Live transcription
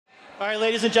All right,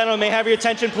 ladies and gentlemen, may I have your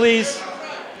attention, please?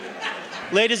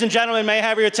 Ladies and gentlemen, may I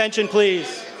have your attention,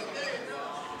 please?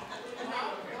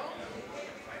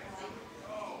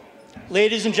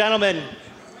 Ladies and gentlemen,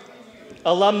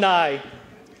 alumni,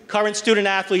 current student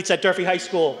athletes at Durfee High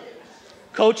School,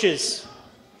 coaches,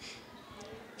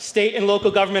 state and local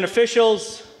government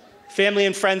officials, family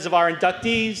and friends of our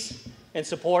inductees, and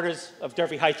supporters of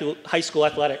Durfee High School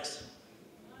athletics.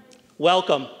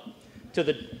 Welcome to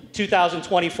the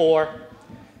 2024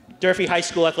 Durfee High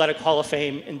School Athletic Hall of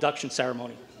Fame induction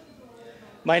ceremony.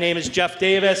 My name is Jeff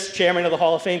Davis, Chairman of the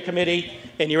Hall of Fame Committee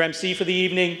and your MC for the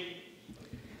evening.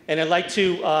 And I'd like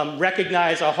to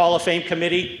recognize our Hall of Fame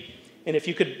Committee. And if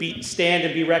you could stand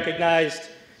and be recognized,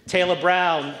 Taylor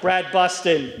Brown, Brad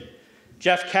Buston,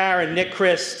 Jeff Karen, Nick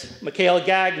Christ, Michaela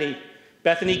Gagne,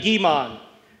 Bethany Guimon,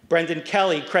 Brendan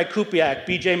Kelly, Craig Kupiak,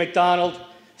 BJ McDonald,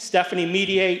 Stephanie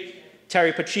Mediate,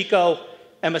 Terry Pacheco,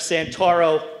 Emma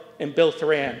Santoro, and Bill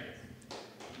Thuran.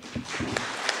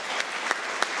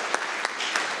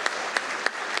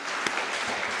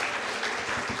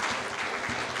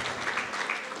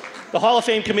 The Hall of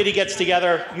Fame Committee gets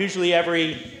together usually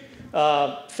every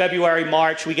February,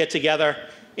 March. We get together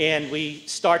and we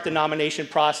start the nomination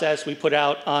process. We put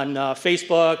out on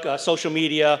Facebook, social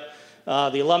media,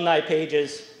 the alumni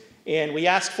pages, and we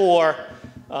ask for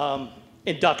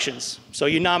inductions. So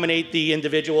you nominate the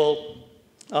individual,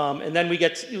 and then we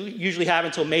usually have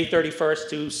until May 31st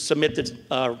to submit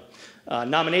the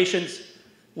nominations.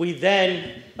 We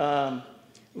then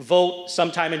vote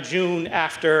sometime in June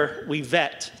after we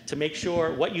vet to make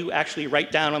sure what you actually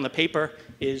write down on the paper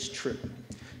is true.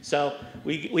 So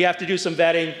we have to do some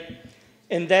vetting.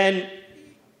 And then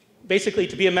basically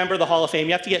to be a member of the Hall of Fame,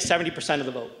 you have to get 70% of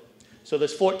the vote. So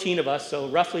there's 14 of us, so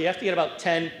roughly you have to get about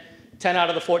 10 out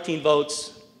of the 14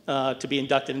 votes to be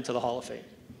inducted into the Hall of Fame.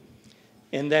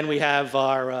 And then we have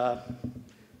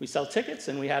we sell tickets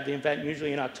and we have the event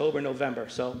usually in October, November.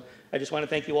 So I just want to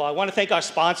thank you all. I want to thank our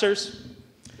sponsors,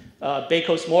 Bay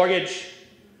Coast Mortgage,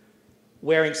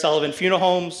 Waring Sullivan Funeral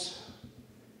Homes,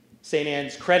 St.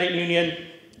 Anne's Credit Union,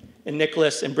 and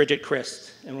Nicholas and Bridget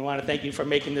Christ. And we want to thank you for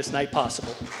making this night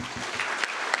possible.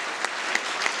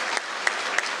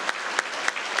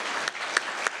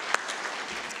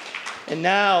 And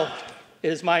now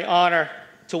it is my honor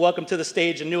to welcome to the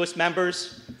stage the newest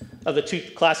members of the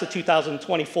class of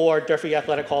 2024 Durfee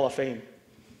Athletic Hall of Fame.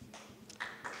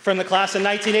 From the class of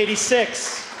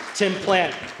 1986, Tim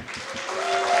Plant.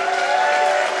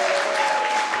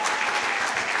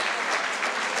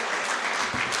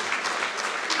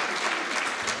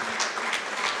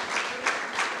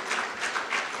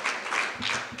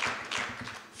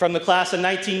 From the class of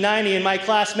 1990, and my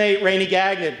classmate, Rainey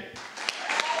Gagnon.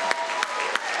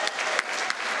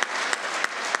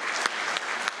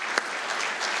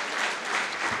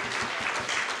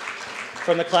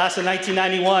 From the class of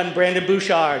 1991, Brandon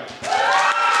Bouchard.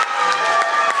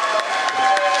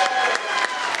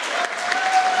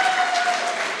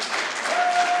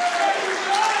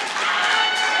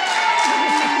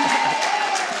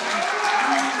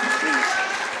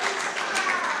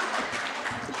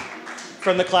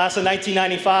 From the class of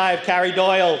 1995, Carrie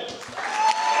Doyle.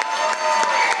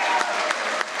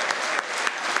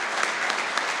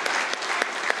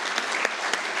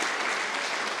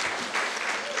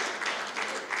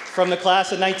 From the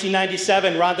class of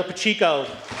 1997, Rhonda Pacheco.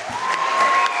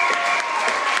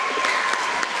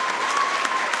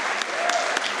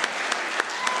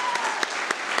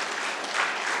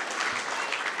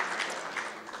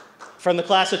 From the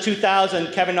class of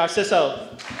 2000, Kevin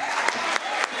Narciso.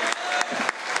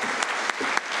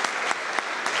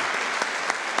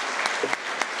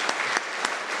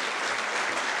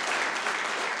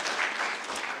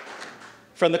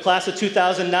 From the class of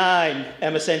 2009,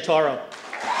 Emma Santoro.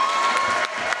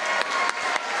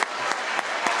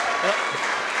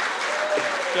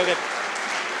 Go good.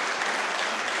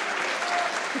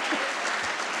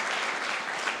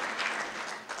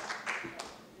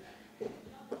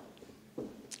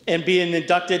 And being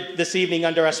inducted this evening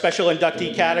under our special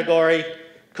inductee category,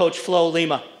 Coach Flo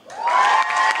Lima.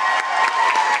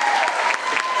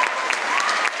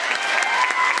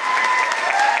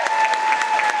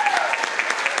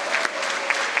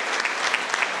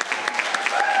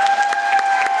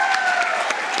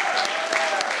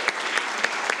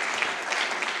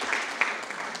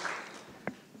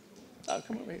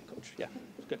 Come over here, Coach. Yeah,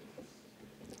 good.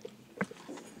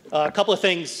 A couple of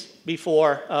things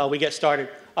before we get started.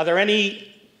 Are there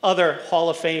any other Hall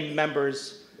of Fame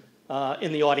members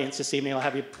in the audience this evening? I'll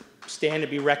have you stand to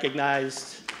be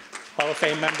recognized. Hall of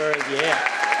Fame member, yeah.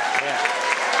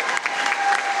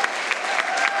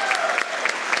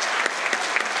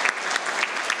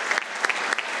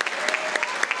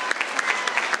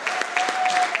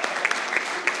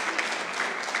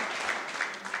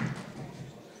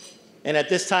 And at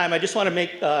this time, I just want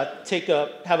to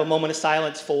have a moment of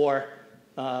silence for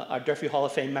our Durfee Hall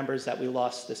of Fame members that we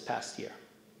lost this past year.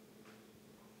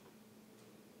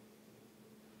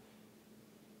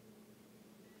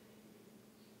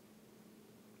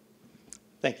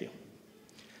 Thank you.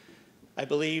 I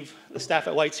believe the staff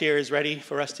at White's here is ready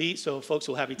for us to eat, so folks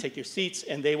will have you take your seats,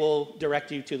 and they will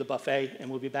direct you to the buffet, and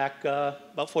we'll be back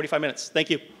about 45 minutes. Thank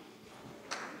you.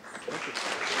 Thank you.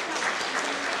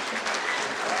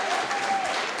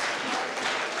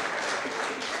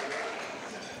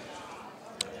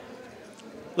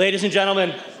 Ladies and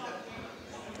gentlemen,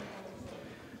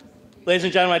 I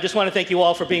just want to thank you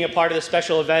all for being a part of this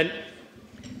special event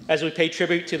as we pay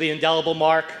tribute to the indelible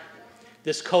mark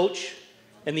this coach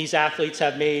and these athletes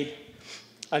have made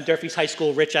on Durfee's high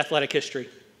school rich athletic history.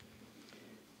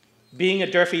 Being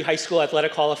a Durfee High School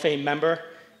Athletic Hall of Fame member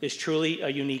is truly a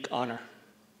unique honor.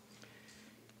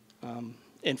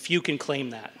 And few can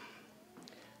claim that.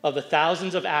 Of the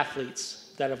thousands of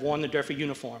athletes that have worn the Durfee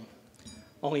uniform,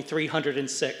 only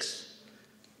 306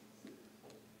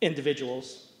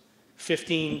 individuals,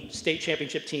 15 state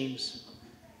championship teams,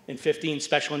 and 15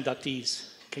 special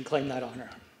inductees can claim that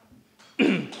honor.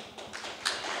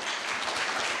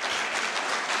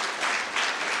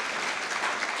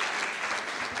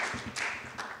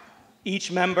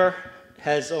 Each member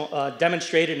has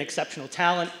demonstrated an exceptional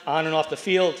talent on and off the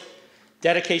field,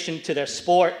 dedication to their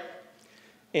sport,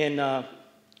 and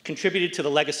contributed to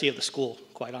the legacy of the school,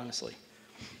 quite honestly.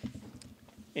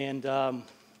 And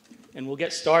we'll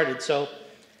get started. So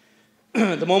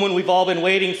the moment we've all been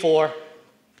waiting for,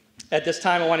 at this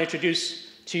time I want to introduce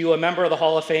to you a member of the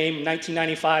Hall of Fame,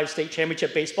 1995 state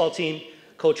championship baseball team,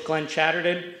 Coach Glenn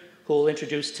Chatterton, who will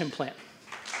introduce Tim Plant.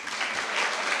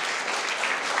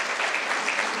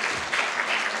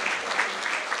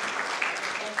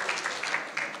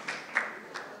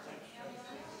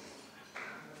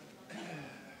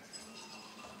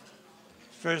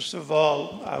 First of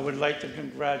all, I would like to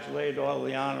congratulate all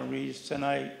the honorees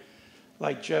tonight.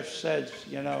 Like Jeff said,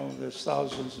 you know, there's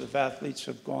thousands of athletes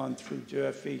have gone through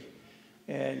Durfee,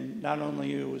 and not only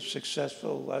you were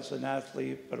successful as an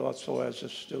athlete, but also as a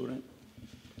student.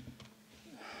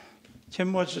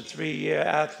 Tim was a 3-year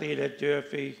athlete at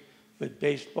Durfee, with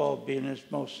baseball being his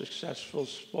most successful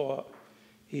sport.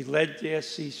 He led the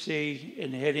SEC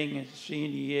in hitting his senior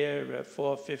year at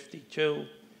 .452,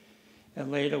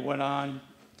 and later went on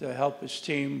to help his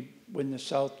team win the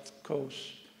South Coast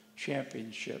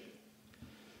Championship.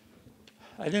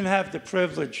 I didn't have the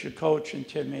privilege of coaching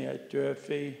Timmy at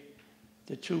Durfee.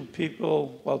 The two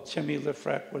people, well, Timmy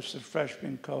Lefrak was the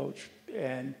freshman coach,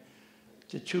 and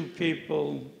the two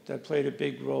people that played a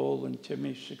big role in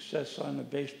Timmy's success on the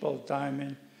baseball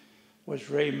diamond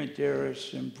was Ray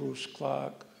Medeiros and Bruce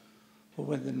Clark, who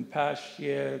within the past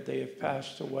year, they have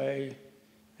passed away,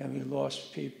 and we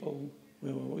lost people.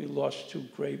 We lost two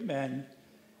great men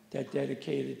that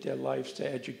dedicated their lives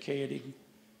to educating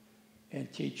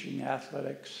and teaching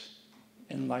athletics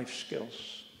and life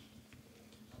skills.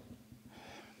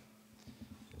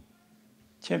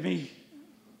 Timmy,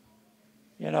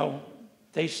 you know,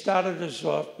 they started us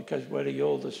off because we're the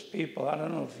oldest people. I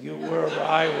don't know if you were or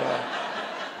I were,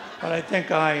 but I think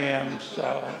I am,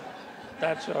 so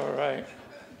that's all right.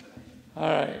 All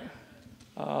right.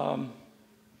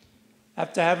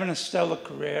 After having a stellar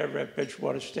career at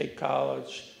Bridgewater State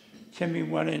College, Timmy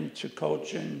went into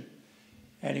coaching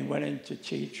and he went into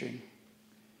teaching.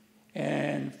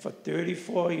 And for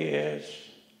 34 years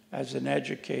as an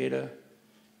educator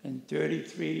and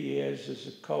 33 years as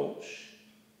a coach,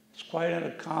 it's quite an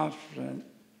accomplishment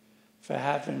for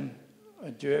having a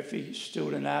Durfee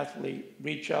student athlete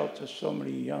reach out to so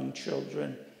many young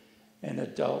children and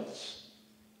adults,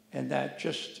 and that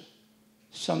just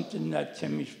something that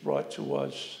Timmy's brought to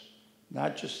us,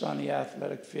 not just on the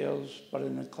athletic fields, but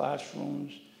in the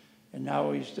classrooms. And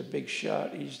now he's the big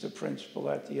shot. He's the principal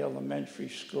at the elementary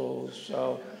school.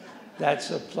 So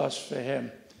that's a plus for him.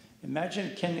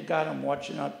 Imagine kindergarten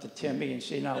watching up to Timmy and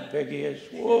seeing how big he is.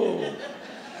 Whoa.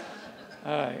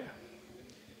 All right.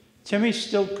 Timmy's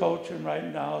still coaching right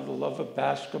now, the love of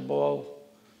basketball.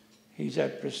 He's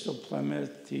at Bristol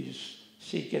Plymouth. He's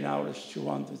seeking out his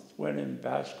 200th win in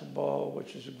basketball,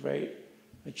 which is a great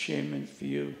achievement for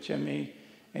you, Timmy.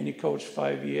 And he coached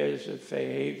 5 years at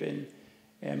Fairhaven,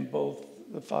 and both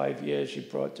the 5 years he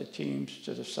brought the teams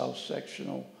to the South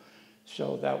Sectional.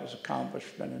 So that was an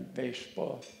accomplishment in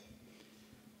baseball.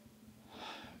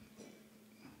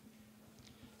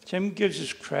 Tim gives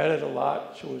his credit a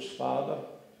lot to his father.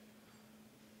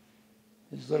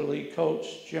 His Little League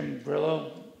coach, Jim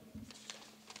Brillo.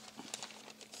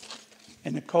 And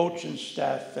and the coaching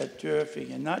staff at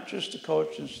Durfee, and not just the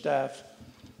coaching staff,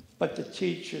 but the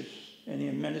teachers and the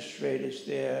administrators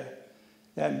there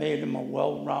that made him a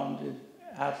well-rounded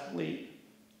athlete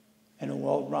and a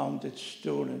well-rounded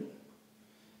student.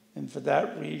 And for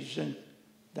that reason,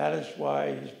 that is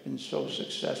why he's been so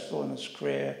successful in his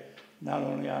career, not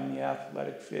only on the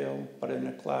athletic field, but in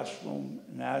the classroom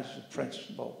and as a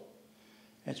principal.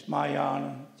 It's my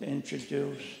honor to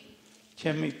introduce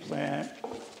Timmy Plant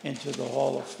into the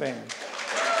Hall of Fame.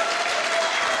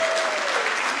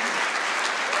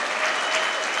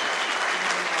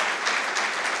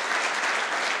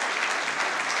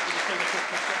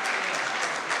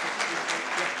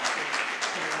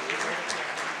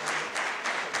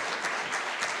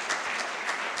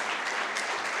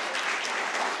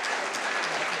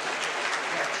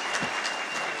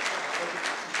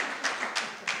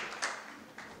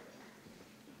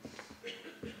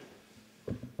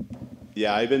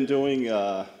 Yeah, I've been doing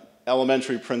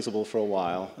elementary principal for a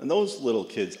while, and those little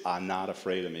kids are not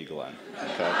afraid of me, Glenn.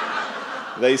 Okay?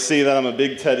 They see that I'm a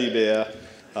big teddy bear.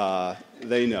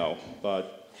 They know,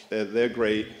 but they're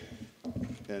great,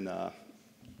 and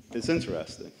it's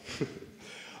interesting.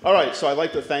 All right, so I'd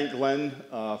like to thank Glenn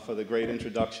for the great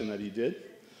introduction that he did.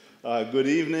 Good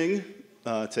evening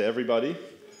to everybody.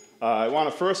 I want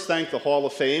to first thank the Hall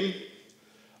of Fame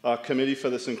committee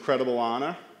for this incredible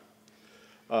honor.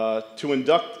 To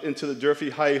induct into the Durfee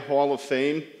High Hall of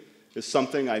Fame is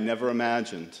something I never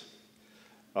imagined.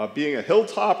 Being a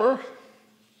hilltopper,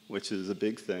 which is a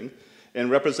big thing, and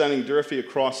representing Durfee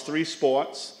across 3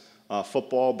 sports,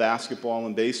 football, basketball,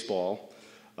 and baseball,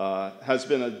 has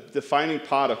been a defining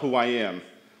part of who I am.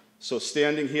 So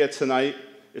standing here tonight,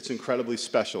 it's incredibly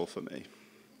special for me.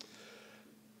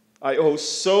 I owe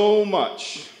so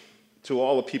much to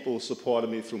all the people who supported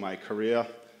me through my career,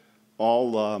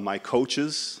 all my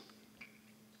coaches.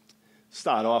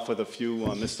 Start off with a few,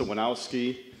 Mr.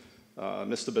 Winowski,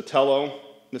 Mr. Botello,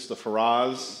 Mr.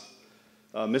 Faraz,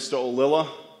 Mr. Olilla.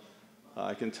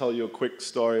 I can tell you a quick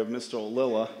story of Mr.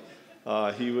 Olilla.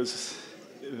 He was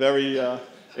a very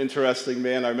interesting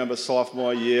man. I remember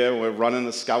sophomore year, we're running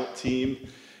a scout team,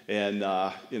 and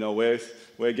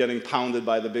we're getting pounded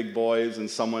by the big boys, and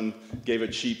someone gave a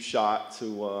cheap shot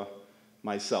to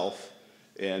myself.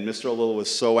 And Mr. Olilla was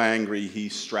so angry, he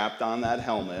strapped on that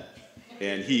helmet,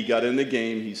 and he got in the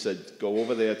game. He said, "Go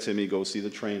over there, Timmy, go see the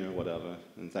trainer," whatever.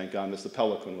 And thank God Mr.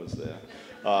 Pelican was there.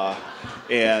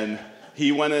 And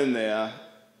he went in there,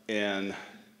 and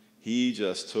he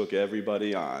just took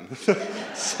everybody on.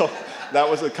 So that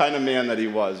was the kind of man that he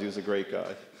was. He was a great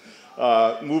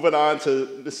guy. Moving on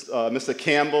to Mr.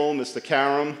 Campbell, Mr.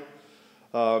 Karam,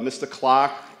 Mr.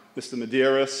 Clark, Mr.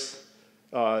 Medeiros.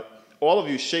 All of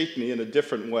you shaped me in a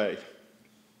different way.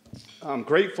 I'm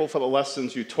grateful for the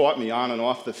lessons you taught me on and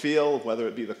off the field, whether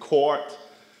it be the court,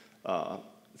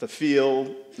 the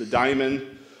field, the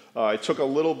diamond. I took a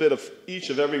little bit of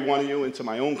each of every one of you into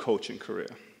my own coaching career.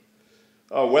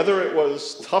 Whether it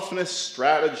was toughness,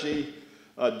 strategy,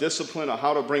 discipline, or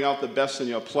how to bring out the best in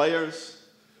your players,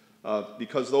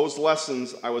 because those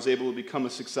lessons, I was able to become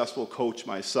a successful coach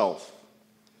myself.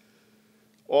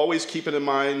 Always keeping in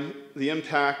mind the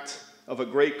impact of a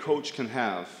great coach can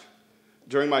have.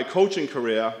 During my coaching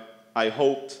career, I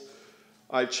hoped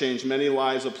I'd change many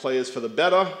lives of players for the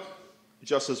better,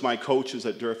 just as my coaches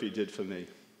at Durfee did for me.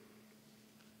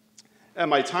 At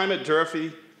my time at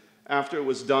Durfee, after it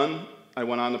was done, I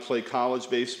went on to play college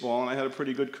baseball, and I had a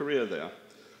pretty good career there.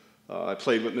 I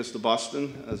played with Mr.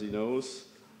 Buston, as he knows,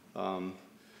 and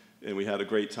we had a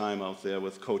great time out there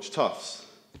with Coach Tufts.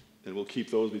 And we'll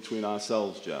keep those between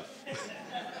ourselves, Jeff.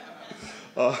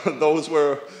 Those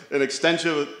were an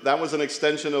extension. That was an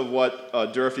extension of what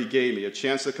Durfee gave me, a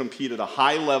chance to compete at a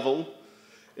high level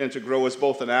and to grow as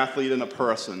both an athlete and a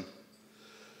person.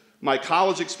 My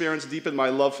college experience deepened my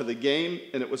love for the game,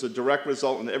 and it was a direct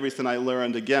result in everything I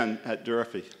learned again at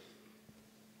Durfee.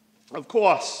 Of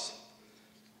course,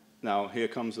 now here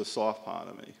comes the soft part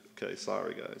of me. Okay,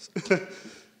 sorry guys.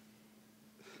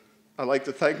 I'd like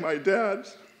to thank my dad.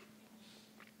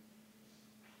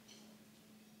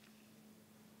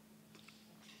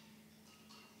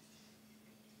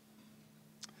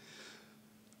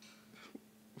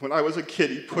 When I was a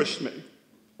kid, he pushed me.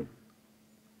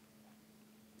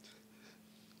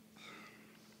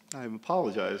 I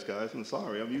apologize, guys. I'm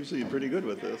sorry. I'm usually pretty good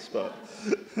with this, but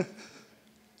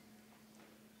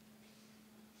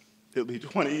it'll be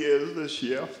 20 years this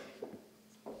year.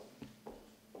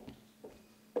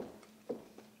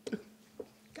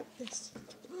 Got this.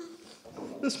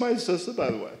 This is my sister,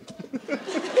 by the way.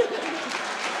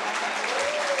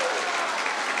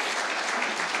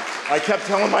 I kept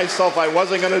telling myself I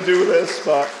wasn't going to do this,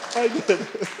 but I did.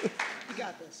 You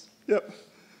got this. Yep.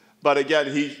 But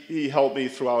again, he helped me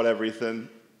throughout everything,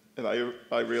 and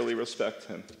I really respect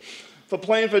him. For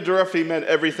playing for Durfee meant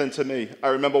everything to me. I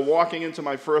remember walking into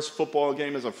my first football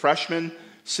game as a freshman,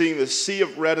 seeing the sea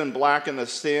of red and black in the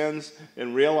stands,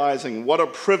 and realizing what a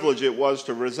privilege it was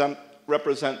to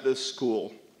represent this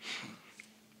school.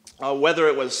 Whether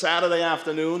it was Saturday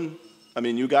afternoon, I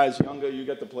mean, you guys younger, you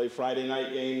get to play Friday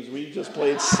night games. We just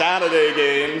played Saturday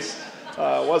games.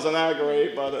 Wasn't that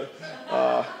great, but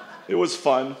it was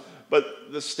fun.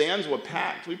 But the stands were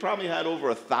packed. We probably had over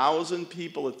 1,000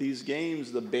 people at these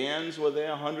games. The bands were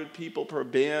there, 100 people per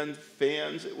band,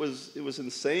 fans. It was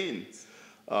insane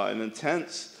and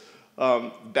intense.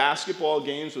 Basketball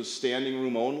games was standing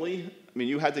room only. I mean,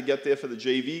 you had to get there for the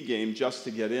JV game just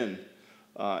to get in.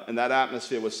 And that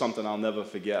atmosphere was something I'll never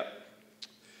forget.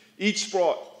 Each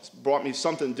sport brought me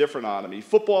something different out of me.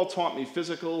 Football taught me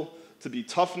to be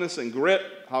toughness and grit,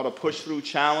 how to push through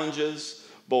challenges,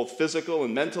 both physical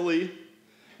and mentally.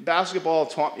 Basketball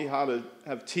taught me how to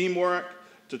have teamwork,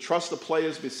 to trust the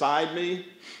players beside me,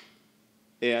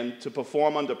 and to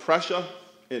perform under pressure.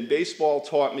 And baseball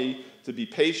taught me to be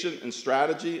patient in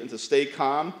strategy and to stay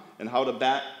calm, and how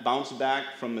to bounce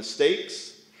back from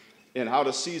mistakes, and how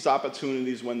to seize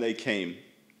opportunities when they came.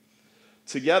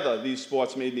 Together, these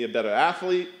sports made me a better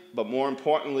athlete, but more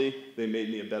importantly, they made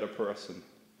me a better person.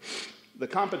 The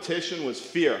competition was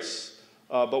fierce,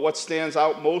 but what stands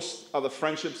out most are the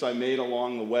friendships I made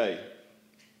along the way.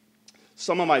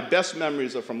 Some of my best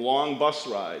memories are from long bus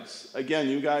rides. Again,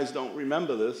 you guys don't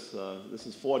remember this. This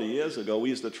is 40 years ago. We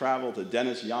used to travel to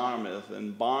Dennis Yarmouth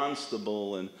and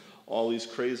Barnstable and all these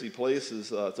crazy places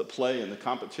to play, and the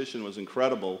competition was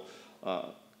incredible.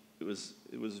 It was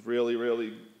really,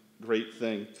 really great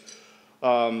thing.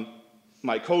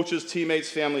 My coaches,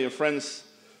 teammates, family, and friends,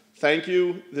 thank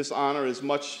you. This honor is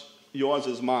much yours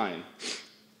as mine.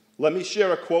 Let me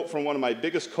share a quote from one of my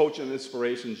biggest coaching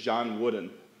inspirations, John Wooden.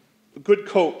 A good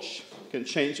coach can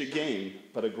change a game,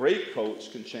 but a great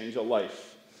coach can change a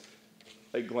life,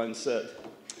 like Glenn said.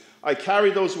 I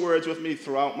carried those words with me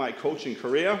throughout my coaching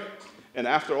career, and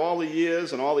after all the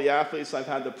years and all the athletes I've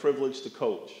had the privilege to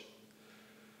coach.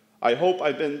 I hope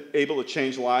I've been able to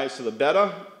change lives for the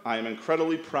better. I am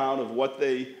incredibly proud of what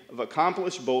they have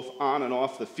accomplished both on and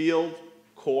off the field,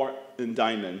 court, and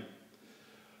diamond.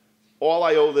 All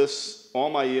I owe this,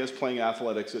 all my years playing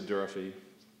athletics at Durfee.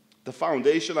 The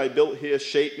foundation I built here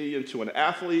shaped me into an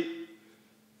athlete,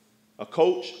 a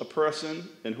coach, a person,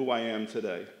 and who I am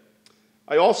today.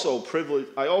 I also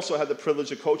had the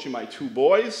privilege of coaching my two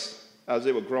boys as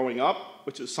they were growing up,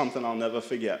 which is something I'll never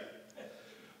forget.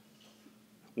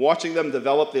 Watching them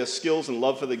develop their skills and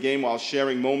love for the game while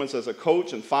sharing moments as a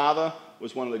coach and father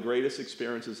was one of the greatest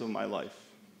experiences of my life.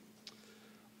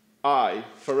 I,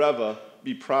 forever,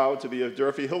 be proud to be a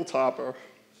Durfee Hilltopper.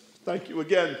 Thank you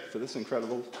again for this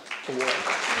incredible award.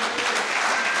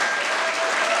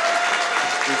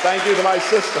 And thank you to my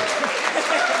sister.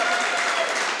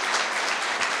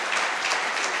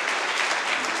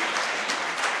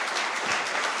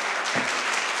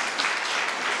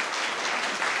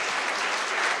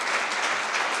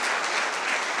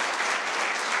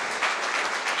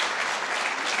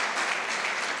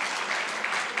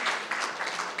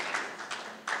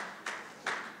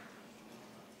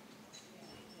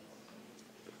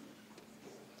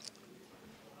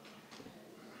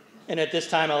 And at this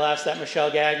time, I'll ask that Michelle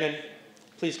Gagnon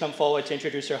please come forward to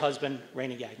introduce her husband,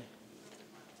 Rainey Gagnon.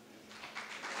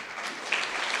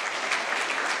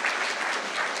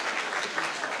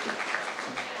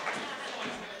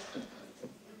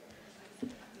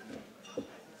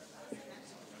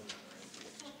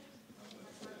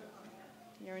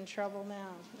 You're in trouble now.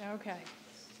 Okay.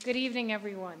 Good evening,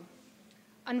 everyone.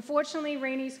 Unfortunately,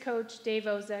 Rainey's coach, Dave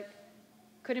Ozek,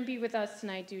 couldn't be with us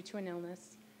tonight due to an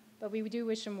illness, but we do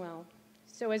wish him well.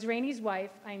 So as Rainey's wife,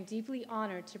 I am deeply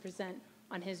honored to present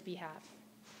on his behalf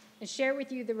and share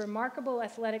with you the remarkable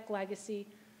athletic legacy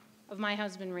of my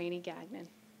husband, Rainey Gagnon.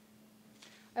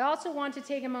 I also want to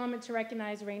take a moment to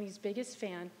recognize Rainey's biggest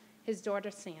fan, his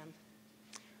daughter, Sam.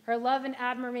 Her love and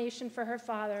admiration for her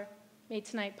father made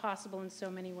tonight possible in so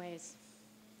many ways.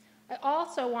 I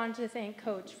also wanted to thank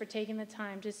Coach for taking the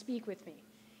time to speak with me,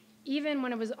 even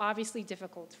when it was obviously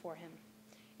difficult for him.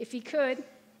 If he could,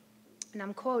 and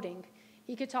I'm quoting,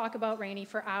 he could talk about Rainey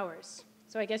for hours.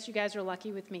 So I guess you guys are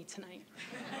lucky with me tonight.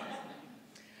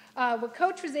 What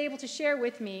Coach was able to share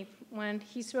with me when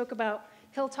he spoke about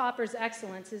Hilltopper's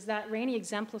excellence is that Rainey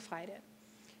exemplified it.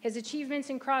 His achievements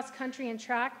in cross country and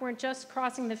track weren't just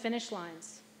crossing the finish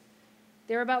lines.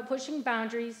 They were about pushing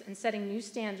boundaries and setting new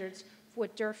standards for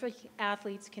what Durfee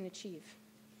athletes can achieve.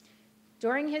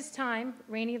 During his time,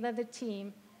 Rainey led the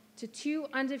team to 2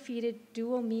 undefeated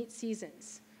dual meet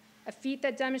seasons, a feat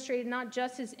that demonstrated not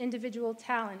just his individual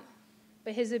talent,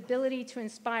 but his ability to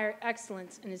inspire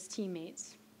excellence in his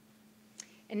teammates.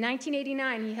 In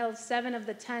 1989, he held 7 of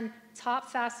the 10 top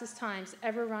fastest times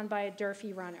ever run by a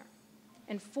Durfee runner,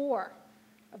 and 4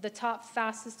 of the top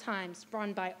fastest times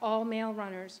run by all male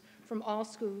runners from all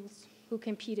schools who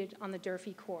competed on the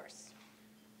Durfee course.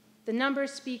 The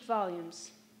numbers speak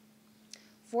volumes.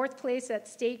 4th place at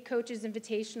State Coaches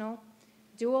Invitational,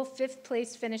 dual 5th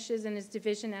place finishes in his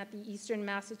division at the Eastern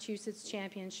Massachusetts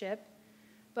Championship,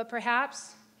 but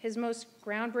perhaps his most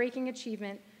groundbreaking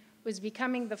achievement was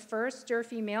becoming the first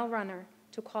Durfee male runner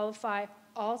to qualify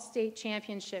all-state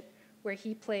championship, where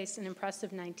he placed an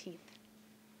impressive 19th.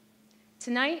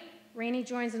 Tonight, Rainey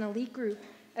joins an elite group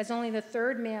as only the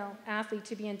 3rd male athlete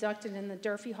to be inducted in the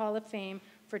Durfee Hall of Fame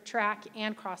for track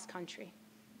and cross country.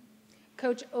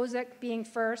 Coach Ozek being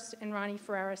first and Ronnie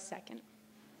Ferreira second.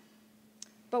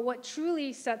 But what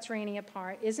truly sets Rainey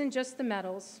apart isn't just the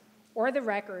medals or the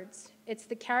records, it's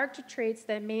the character traits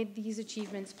that made these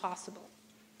achievements possible.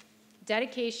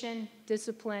 Dedication,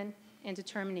 discipline, and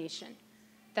determination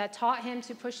that taught him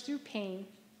to push through pain,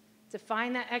 to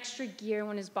find that extra gear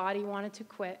when his body wanted to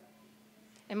quit,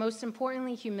 and most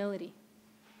importantly, humility.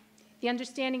 The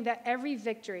understanding that every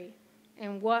victory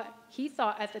and what he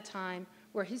thought at the time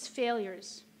were his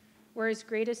failures were his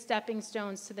greatest stepping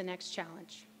stones to the next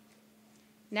challenge.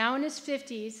 Now in his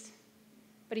 50s,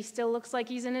 but he still looks like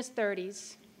he's in his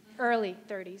 30s, early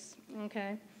 30s,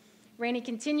 okay? Rainey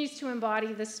continues to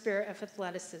embody the spirit of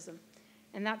athleticism,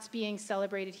 and that's being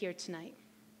celebrated here tonight.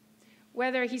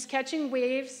 Whether he's catching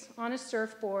waves on a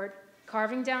surfboard,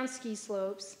 carving down ski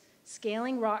slopes,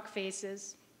 scaling rock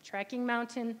faces, trekking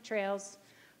mountain trails,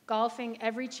 golfing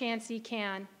every chance he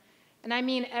can, and I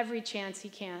mean every chance he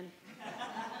can,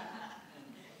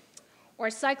 or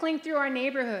cycling through our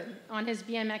neighborhood on his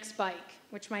BMX bike,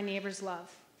 which my neighbors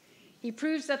love. He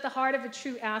proves that the heart of a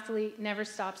true athlete never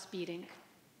stops beating.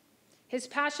 His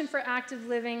passion for active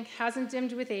living hasn't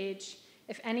dimmed with age.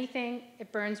 If anything,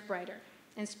 it burns brighter,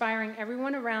 inspiring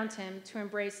everyone around him to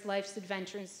embrace life's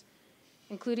adventures,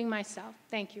 including myself.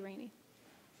 Thank you, Rainey.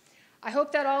 I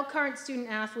hope that all current student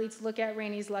athletes look at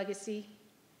Rainey's legacy.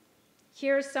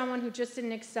 Here is someone who just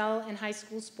didn't excel in high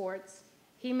school sports.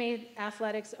 He made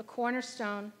athletics a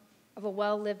cornerstone of a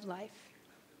well-lived life.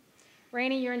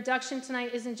 Rainey, your induction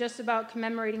tonight isn't just about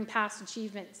commemorating past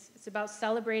achievements. It's about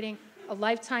celebrating a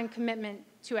lifetime commitment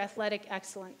to athletic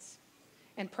excellence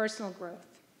and personal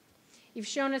growth. You've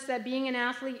shown us that being an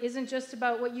athlete isn't just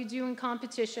about what you do in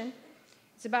competition.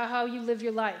 It's about how you live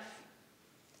your life,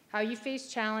 how you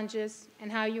face challenges,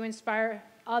 and how you inspire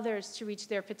others to reach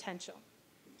their potential.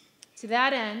 To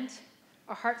that end,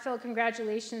 a heartfelt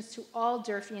congratulations to all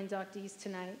Durfee inductees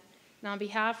tonight. And on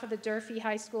behalf of the Durfee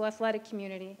High School athletic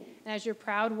community, and as your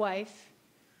proud wife,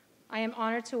 I am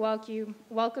honored to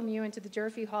welcome you into the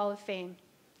Durfee Hall of Fame.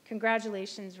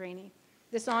 Congratulations, Rainey.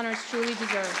 This honor is truly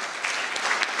deserved.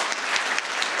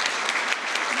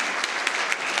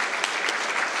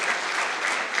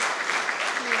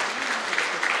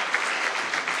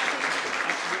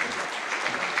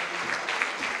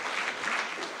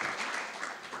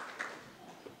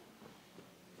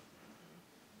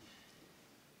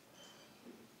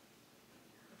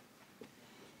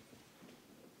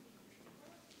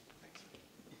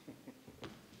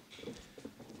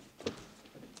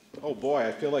 Oh boy,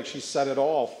 I feel like she said it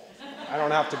all. I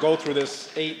don't have to go through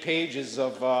this 8 pages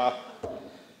of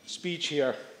speech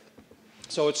here.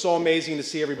 So it's so amazing to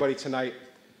see everybody tonight.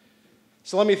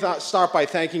 So let me start by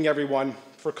thanking everyone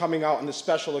for coming out on this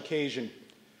special occasion.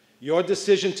 Your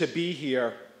decision to be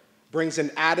here brings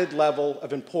an added level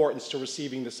of importance to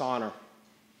receiving this honor.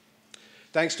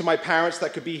 Thanks to my parents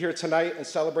that could be here tonight and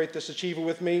celebrate this achievement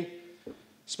with me.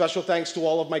 Special thanks to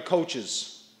all of my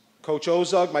coaches. Coach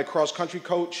Ozug, my cross-country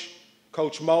coach,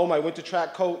 Coach Mo, my winter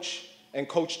track coach, and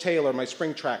Coach Taylor, my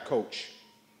spring track coach.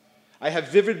 I have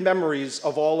vivid memories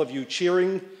of all of you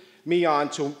cheering me on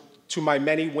to my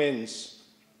many wins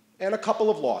and a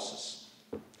couple of losses.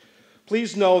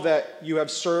 Please know that you have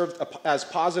served as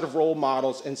positive role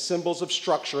models and symbols of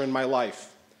structure in my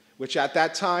life, which at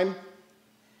that time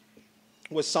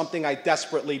was something I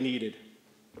desperately needed.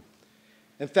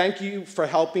 And thank you for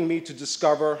helping me to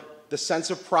discover the sense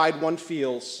of pride one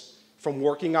feels from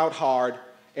working out hard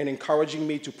and encouraging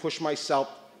me to push myself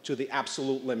to the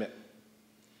absolute limit.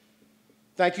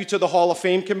 Thank you to the Hall of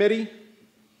Fame committee.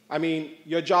 I mean,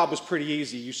 your job was pretty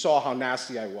easy. You saw how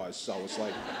nasty I was, so it's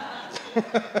like...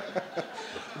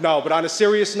 No, but on a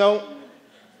serious note,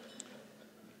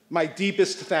 my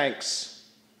deepest thanks.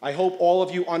 I hope all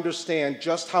of you understand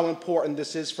just how important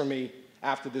this is for me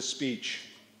after this speech.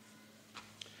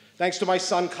 Thanks to my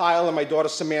son Kyle and my daughter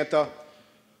Samantha,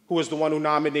 who was the one who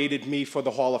nominated me for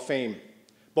the Hall of Fame.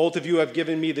 Both of you have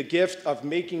given me the gift of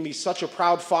making me such a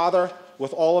proud father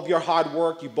with all of your hard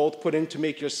work you both put in to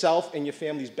make yourself and your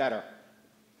families better.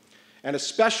 And a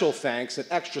special thanks, an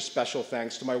extra special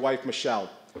thanks to my wife Michelle,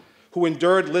 who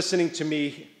endured listening to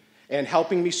me and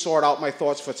helping me sort out my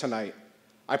thoughts for tonight.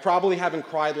 I probably haven't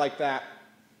cried like that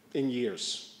in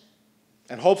years.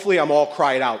 And hopefully I'm all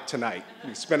cried out tonight.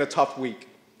 It's been a tough week,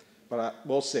 but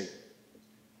we'll see.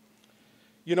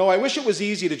 You know, I wish it was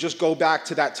easy to just go back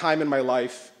to that time in my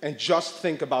life and just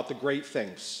think about the great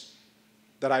things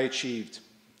that I achieved.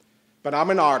 But I'm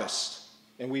an artist,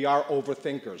 and we are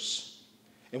overthinkers,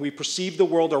 and we perceive the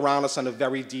world around us on a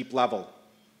very deep level.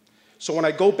 So when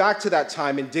I go back to that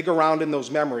time and dig around in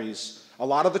those memories, a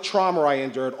lot of the trauma I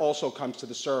endured also comes to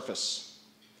the surface,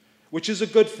 which is a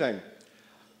good thing.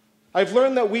 I've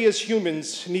learned that we as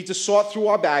humans need to sort through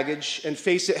our baggage and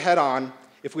face it head on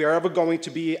if we are ever going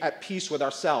to be at peace with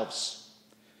ourselves.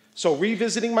 So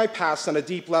revisiting my past on a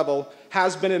deep level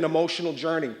has been an emotional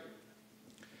journey,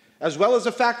 as well as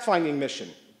a fact-finding mission.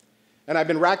 And I've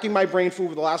been racking my brain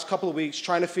for the last couple of weeks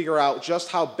trying to figure out just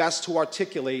how best to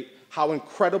articulate how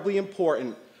incredibly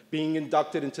important being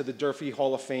inducted into the Durfee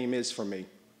Hall of Fame is for me.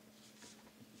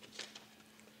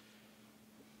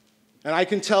 And I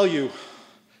can tell you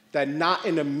that not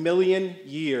in a million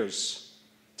years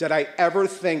did I ever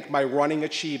think my running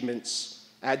achievements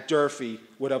at Durfee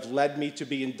would have led me to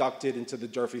be inducted into the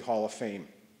Durfee Hall of Fame.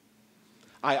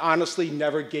 I honestly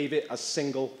never gave it a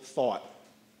single thought.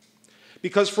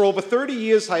 Because for over 30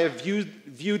 years, I have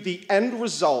viewed the end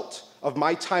result of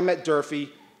my time at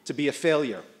Durfee to be a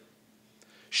failure.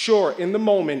 Sure, in the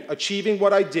moment, achieving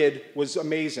what I did was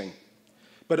amazing,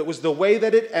 but it was the way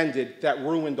that it ended that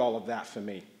ruined all of that for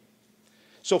me.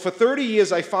 So for 30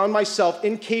 years, I found myself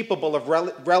incapable of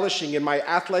relishing in my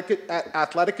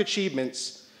athletic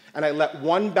achievements, and I let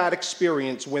one bad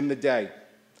experience win the day.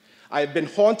 I have been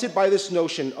haunted by this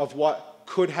notion of what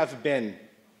could have been,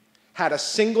 had a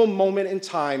single moment in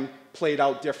time played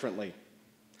out differently.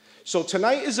 So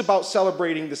tonight is about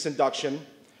celebrating this induction,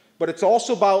 but it's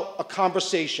also about a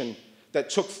conversation that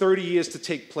took 30 years to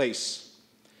take place.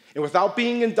 And without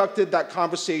being inducted, that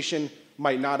conversation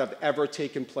might not have ever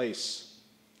taken place.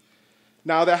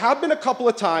 Now, there have been a couple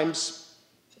of times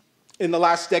in the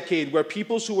last decade where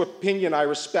people whose opinion I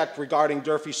respect regarding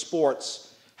Durfee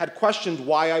sports had questioned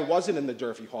why I wasn't in the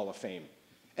Durfee Hall of Fame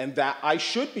and that I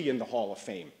should be in the Hall of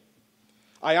Fame.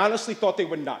 I honestly thought they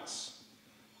were nuts.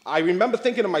 I remember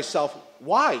thinking to myself,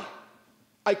 why?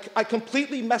 I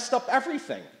completely messed up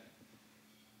everything.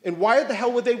 And why the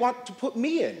hell would they want to put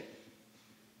me in?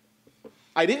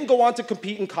 I didn't go on to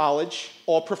compete in college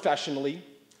or professionally,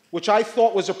 which I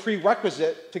thought was a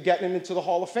prerequisite to getting into the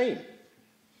Hall of Fame.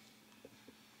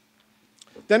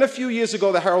 Then a few years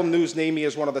ago, the Herald News named me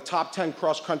as one of the top 10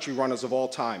 cross-country runners of all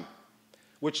time,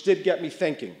 which did get me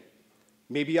thinking,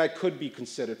 maybe I could be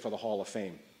considered for the Hall of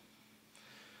Fame.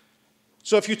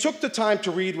 So if you took the time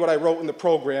to read what I wrote in the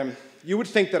program, you would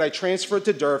think that I transferred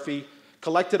to Durfee,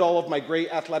 collected all of my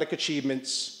great athletic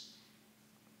achievements,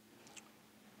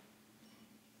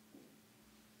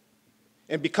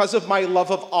 and because of my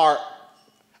love of art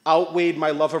outweighed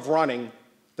my love of running,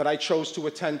 that I chose to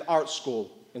attend art school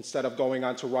instead of going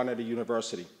on to run at a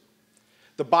university.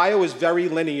 The bio is very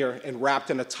linear and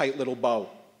wrapped in a tight little bow.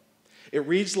 It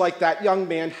reads like that young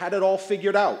man had it all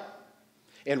figured out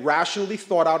and rationally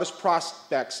thought out his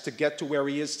prospects to get to where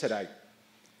he is today.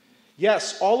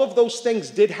 Yes, all of those things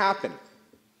did happen,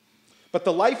 but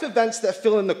the life events that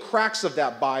fill in the cracks of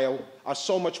that bio are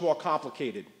so much more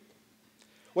complicated.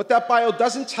 What that bio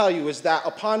doesn't tell you is that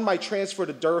upon my transfer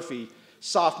to Durfee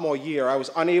sophomore year, I was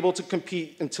unable to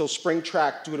compete until spring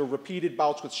track due to repeated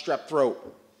bouts with strep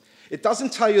throat. It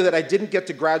doesn't tell you that I didn't get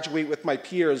to graduate with my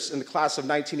peers in the class of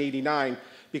 1989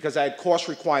 because I had course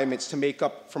requirements to make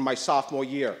up from my sophomore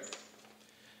year.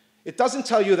 It doesn't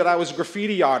tell you that I was a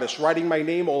graffiti artist writing my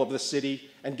name all over the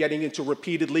city and getting into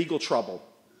repeated legal trouble.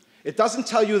 It doesn't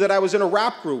tell you that I was in a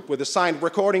rap group with a signed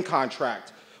recording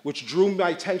contract, which drew my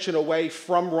attention away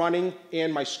from running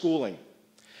and my schooling.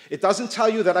 It doesn't tell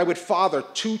you that I would father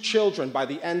 2 children by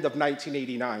the end of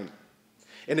 1989.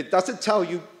 And it doesn't tell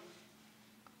you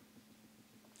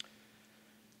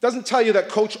that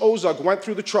Coach Ozug went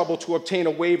through the trouble to obtain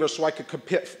a waiver so I could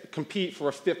compete for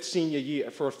a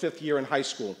fifth year in high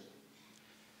school.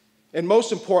 And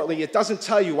most importantly, it doesn't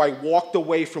tell you I walked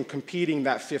away from competing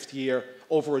that 5th year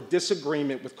over a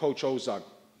disagreement with Coach Ozug.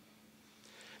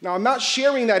 Now, I'm not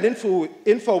sharing that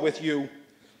info with you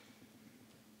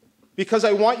because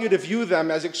I want you to view them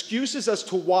as excuses as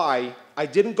to why I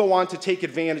didn't go on to take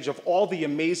advantage of all the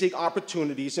amazing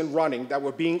opportunities in running that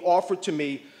were being offered to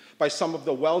me by some of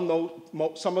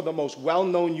the most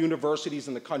well-known universities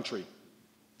in the country.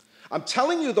 I'm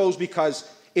telling you those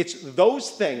because it's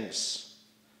those things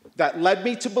that led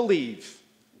me to believe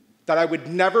that I would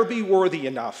never be worthy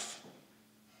enough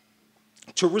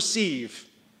to receive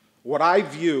what I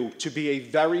view to be a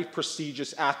very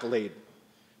prestigious accolade,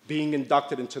 being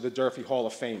inducted into the Durfee Hall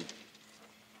of Fame.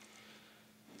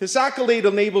 This accolade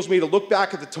enables me to look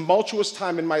back at the tumultuous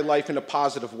time in my life in a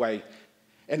positive way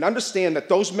and understand that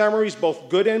those memories, both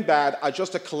good and bad, are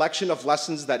just a collection of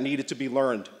lessons that needed to be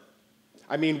learned.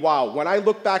 I mean, wow, when I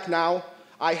look back now,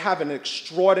 I have an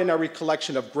extraordinary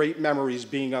collection of great memories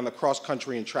being on the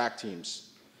cross-country and track teams.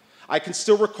 I can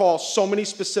still recall so many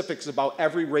specifics about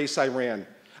every race I ran.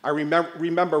 I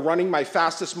remember running my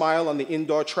fastest mile on the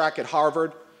indoor track at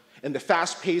Harvard, and the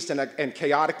fast-paced and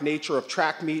chaotic nature of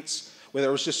track meets where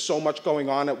there was just so much going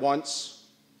on at once.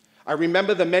 I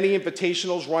remember the many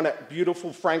invitationals run at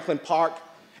beautiful Franklin Park,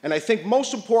 and I think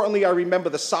most importantly, I remember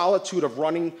the solitude of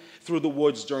running through the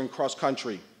woods during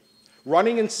cross-country.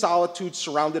 Running in solitude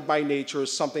surrounded by nature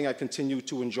is something I continue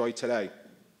to enjoy today.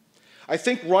 I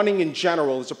think running in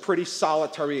general is a pretty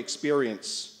solitary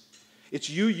experience. It's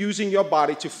you using your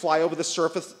body to fly over the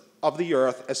surface of the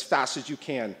earth as fast as you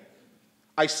can.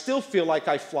 I still feel like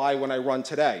I fly when I run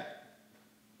today,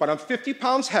 but I'm 50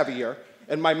 pounds heavier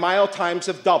and my mile times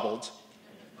have doubled,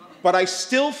 but I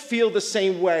still feel the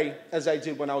same way as I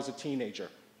did when I was a teenager.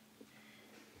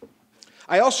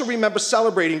 I also remember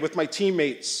celebrating with my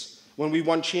teammates when we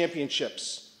won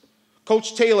championships.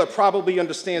 Coach Taylor probably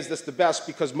understands this the best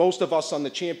because most of us on the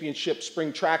championship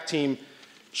spring track team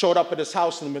showed up at his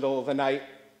house in the middle of the night,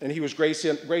 and he was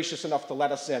gracious enough to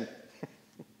let us in.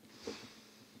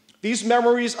 These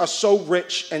memories are so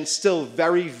rich and still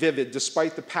very vivid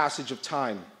despite the passage of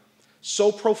time.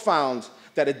 So profound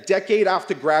that a decade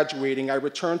after graduating, I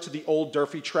returned to the old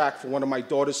Durfee track for one of my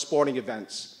daughter's sporting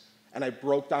events, and I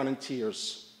broke down in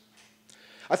tears.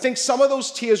 I think some of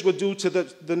those tears were due to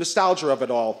the nostalgia of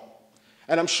it all,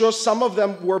 and I'm sure some of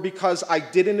them were because I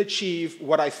didn't achieve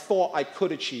what I thought I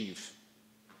could achieve.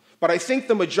 But I think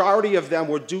the majority of them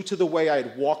were due to the way I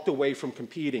had walked away from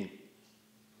competing.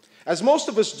 As most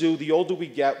of us do, the older we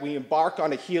get, we embark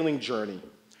on a healing journey.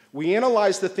 We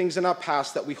analyze the things in our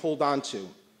past that we hold on to.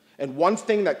 And one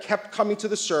thing that kept coming to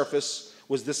the surface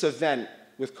was this event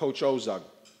with Coach Ozug.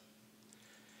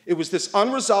 It was this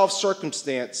unresolved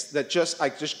circumstance that I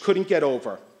just couldn't get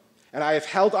over. And I have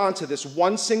held on to this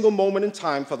one single moment in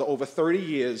time for over 30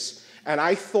 years, and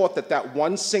I thought that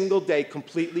one single day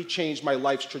completely changed my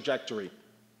life's trajectory.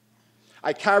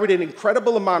 I carried an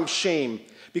incredible amount of shame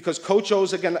because Coach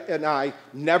Ozug and I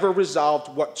never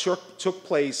resolved what took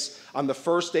place on the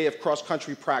first day of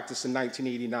cross-country practice in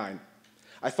 1989.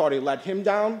 I thought I let him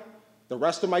down, the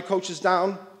rest of my coaches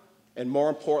down, and more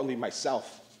importantly,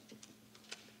 myself.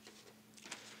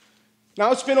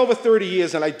 Now it's been over 30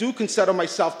 years, and I do consider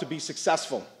myself to be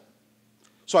successful.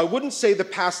 So I wouldn't say the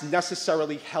past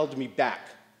necessarily held me back.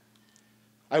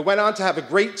 I went on to have a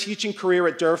great teaching career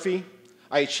at Durfee.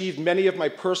 I achieved many of my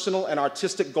personal and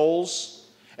artistic goals,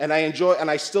 and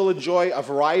I still enjoy a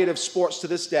variety of sports to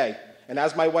this day. And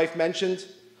as my wife mentioned,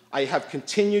 I have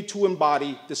continued to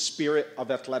embody the spirit of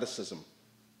athleticism.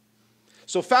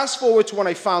 So fast forward to when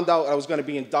I found out I was going to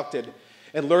be inducted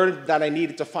and learned that I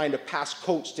needed to find a past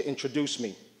coach to introduce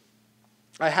me.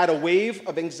 I had a wave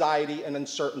of anxiety and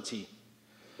uncertainty.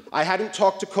 I hadn't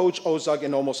talked to Coach Ozug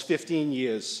in almost 15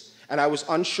 years, and I was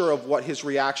unsure of what his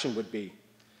reaction would be.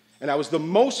 And I was the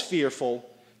most fearful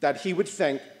that he would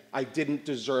think I didn't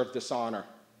deserve this honor.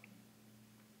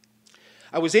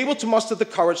 I was able to muster the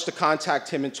courage to contact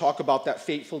him and talk about that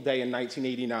fateful day in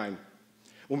 1989.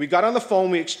 When we got on the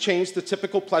phone, we exchanged the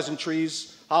typical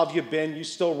pleasantries. How have you been? You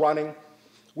still running?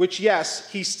 Which, yes,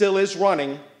 he still is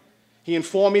running. He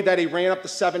informed me that he ran up the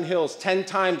 7 hills 10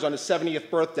 times on his 70th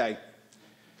birthday.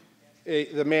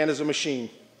 The man is a machine.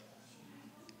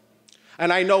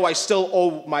 And I know I still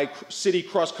owe my city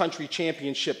cross-country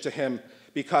championship to him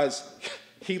because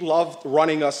he loved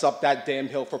running us up that damn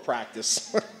hill for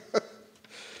practice.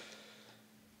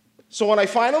 So when I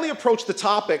finally approached the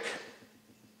topic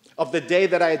of the day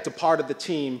that I had departed the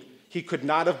team, he could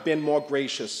not have been more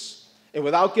gracious. And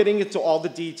without getting into all the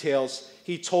details,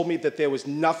 he told me that there was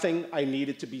nothing I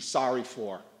needed to be sorry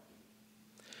for.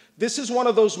 This is one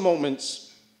of those moments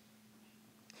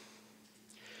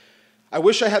I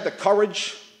wish I had the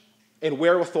courage and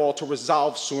wherewithal to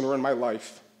resolve sooner in my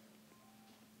life.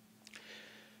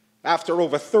 After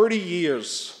over 30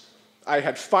 years, I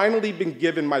had finally been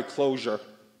given my closure,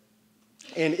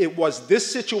 and it was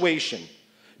this situation,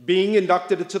 being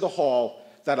inducted into the Hall,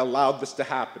 that allowed this to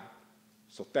happen.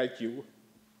 So thank you.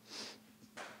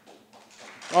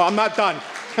 Oh, I'm not done.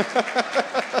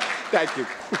 Thank you.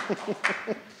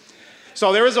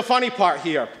 So there is a funny part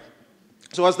here.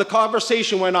 So as the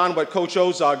conversation went on with Coach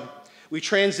Ozug, we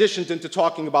transitioned into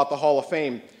talking about the Hall of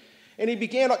Fame. And he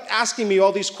began asking me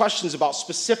all these questions about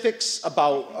specifics,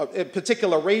 about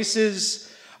particular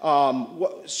races,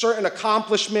 certain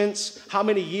accomplishments, how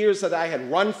many years that I had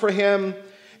run for him,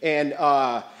 and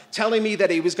telling me that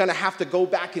he was going to have to go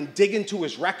back and dig into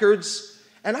his records.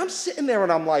 And I'm sitting there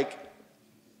and I'm like,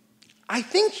 I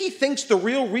think he thinks the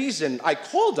real reason I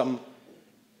called him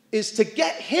is to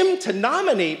get him to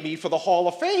nominate me for the Hall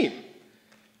of Fame,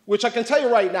 which I can tell you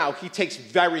right now, he takes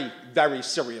very, very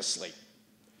seriously.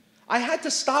 I had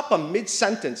to stop him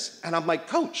mid-sentence, and I'm like,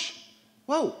 Coach,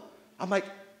 whoa. I'm like,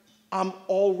 I'm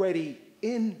already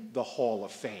in the Hall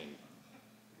of Fame,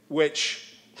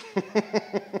 which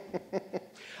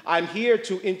I'm here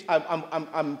to,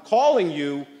 I'm calling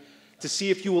you to see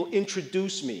if you will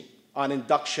introduce me on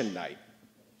induction night,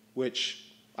 which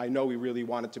I know we really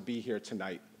wanted to be here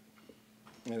tonight.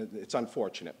 And it's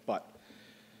unfortunate, but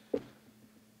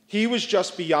he was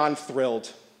just beyond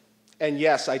thrilled. And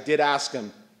yes, I did ask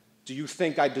him, do you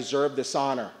think I deserve this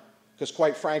honor? Because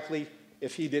quite frankly,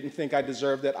 if he didn't think I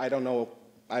deserved it, I don't know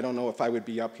if I would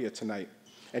be up here tonight.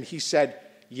 And he said,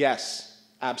 yes,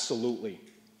 absolutely.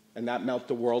 And that meant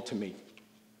the world to me.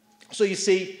 So you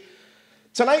see,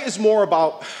 tonight is more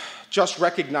about just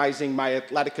recognizing my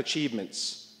athletic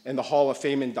achievements in the Hall of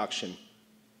Fame induction.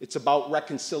 It's about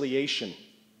reconciliation.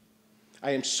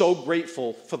 I am so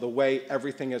grateful for the way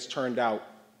everything has turned out.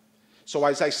 So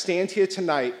as I stand here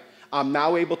tonight, I'm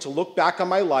now able to look back on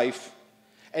my life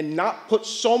and not put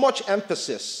so much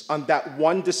emphasis on that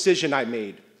one decision I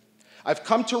made. I've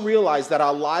come to realize that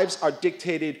our lives are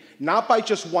dictated not by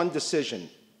just one decision.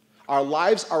 Our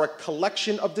lives are a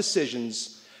collection of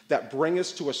decisions that bring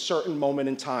us to a certain moment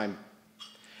in time.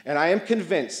 And I am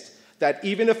convinced that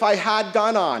even if I had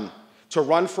gone on to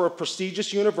run for a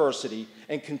prestigious university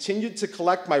and continued to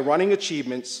collect my running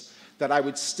achievements, that I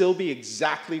would still be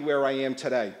exactly where I am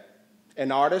today.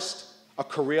 An artist, a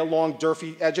career-long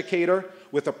Durfee educator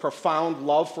with a profound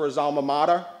love for his alma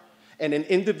mater, and an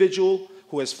individual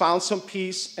who has found some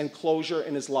peace and closure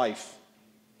in his life.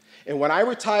 And when I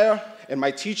retire and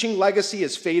my teaching legacy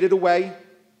has faded away,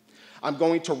 I'm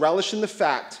going to relish in the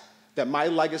fact that my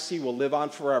legacy will live on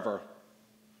forever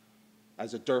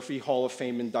as a Durfee Hall of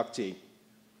Fame inductee.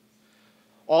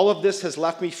 All of this has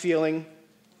left me feeling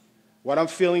what I'm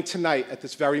feeling tonight at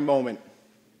this very moment.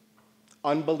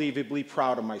 Unbelievably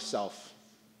proud of myself.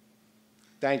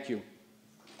 Thank you.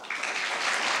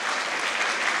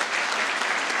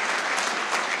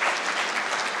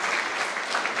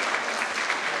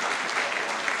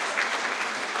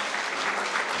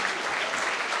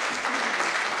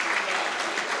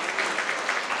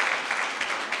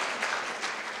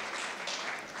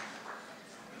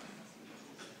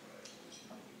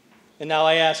 And now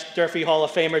I ask Durfee Hall of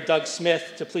Famer Doug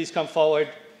Smith to please come forward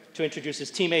to introduce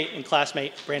his teammate and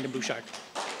classmate, Brandon Bouchard.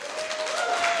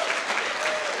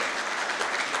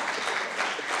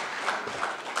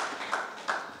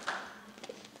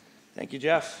 Thank you,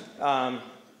 Jeff.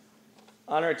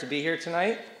 Honored to be here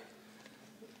tonight,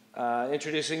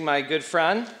 introducing my good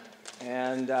friend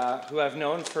and who I've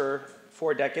known for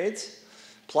 4 decades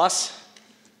plus,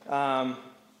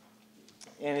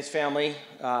 and his family,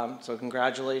 so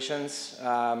congratulations.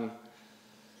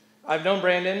 I've known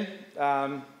Brandon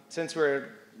since we were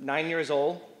 9 years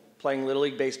old, playing Little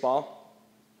League baseball,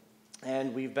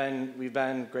 and we've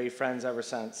been great friends ever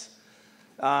since.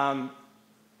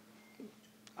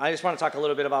 I just want to talk a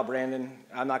little bit about Brandon.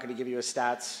 I'm not going to give you his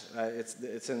stats.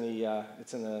 It's in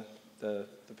the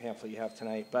pamphlet you have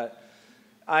tonight. But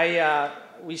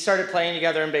we started playing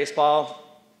together in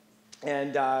baseball,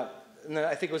 and I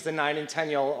think it was the 9 and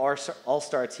 10-year-old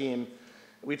all-star team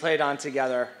we played on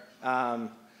together.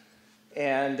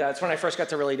 And that's when I first got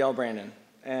to really know Brandon.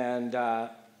 And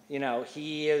you know,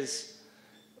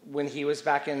 when he was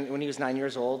 9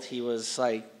 years old, he was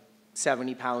like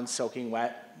 70 pounds soaking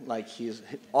wet. Like he's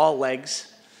all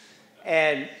legs,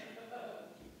 and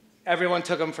everyone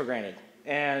took him for granted,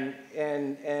 and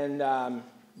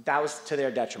that was to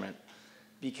their detriment,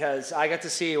 because I got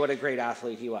to see what a great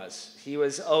athlete he was. He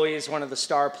was always one of the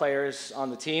star players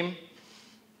on the team,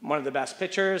 one of the best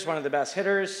pitchers, one of the best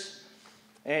hitters,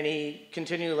 and he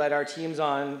continued to lead our teams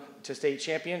on to state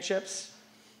championships,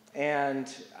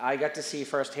 and I got to see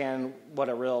firsthand what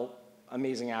a real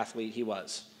amazing athlete he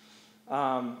was.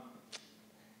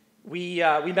 We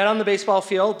met on the baseball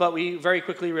field, but we very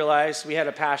quickly realized we had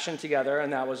a passion together,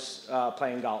 and that was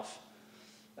playing golf.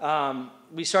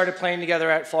 We started playing together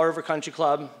at Fall River Country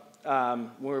Club.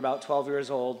 We were about 12 years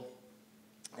old,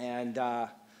 and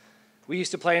we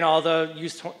used to play in all the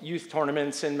youth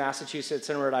tournaments in Massachusetts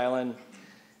and Rhode Island.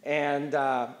 And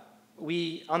on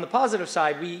the positive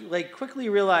side, we quickly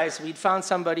realized we'd found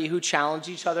somebody who challenged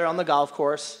each other on the golf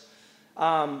course.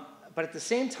 But at the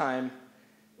same time,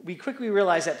 we quickly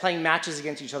realized that playing matches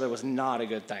against each other was not a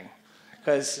good thing,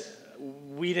 because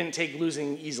we didn't take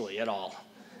losing easily at all.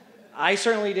 I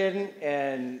certainly didn't,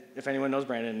 and if anyone knows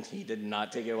Brandon, he did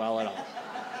not take it well at all.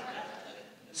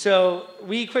 So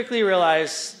we quickly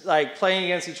realized playing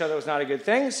against each other was not a good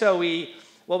thing. So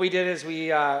what we did is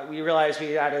we realized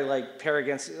we had to pair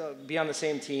against, be on the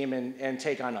same team and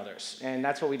take on others, and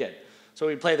that's what we did. So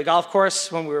we'd play the golf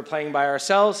course when we were playing by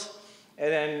ourselves,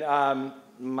 and then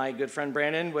my good friend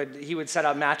Brandon would set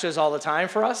up matches all the time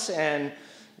for us, and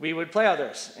we would play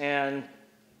others. And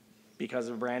because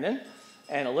of Brandon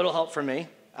and a little help from me,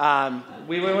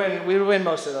 we would win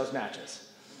most of those matches.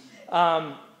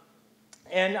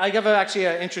 And I have actually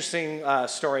an interesting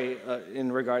story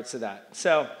in regards to that.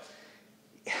 So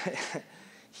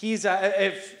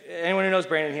if anyone who knows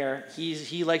Brandon here,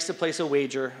 he likes to place a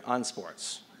wager on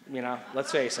sports.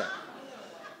 Let's face it.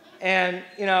 And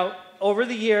over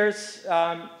the years,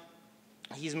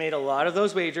 he's made a lot of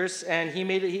those wagers, and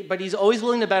but he's always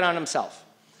willing to bet on himself.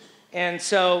 And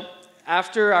so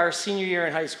after our senior year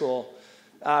in high school,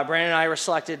 Brandon and I were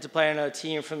selected to play on a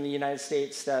team from the United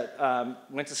States that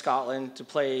went to Scotland to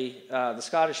play the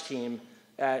Scottish team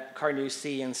at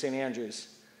Carnoustie and St. Andrews.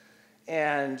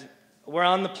 And we're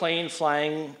on the plane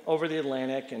flying over the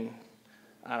Atlantic, and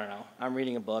I don't know, I'm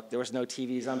reading a book. There was no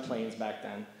TVs on planes back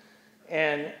then.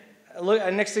 And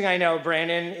next thing I know,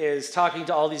 Brandon is talking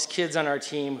to all these kids on our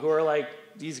team who are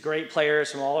these great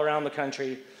players from all around the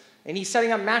country, and he's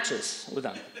setting up matches with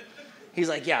them. He's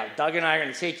like, yeah, Doug and I are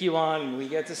going to take you on, and we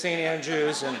get to St.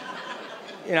 Andrews, and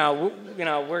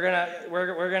we're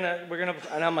gonna,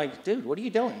 and I'm like, dude, what are you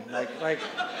doing?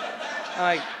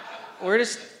 We're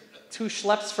just two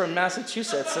schleps from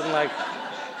Massachusetts, and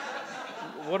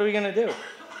what are we gonna do?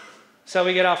 So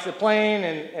we get off the plane,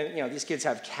 and these kids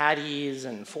have caddies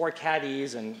and 4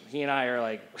 caddies, and he and I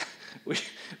are we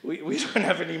don't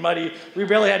have any money. We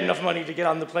barely had enough money to get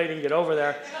on the plane and get over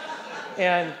there,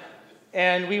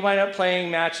 and we wind up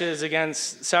playing matches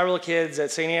against several kids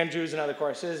at St. Andrews and other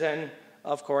courses, and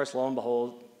of course, lo and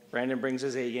behold, Brandon brings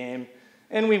his A game,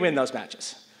 and we win those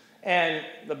matches. And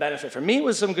the benefit for me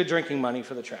was some good drinking money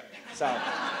for the trip, so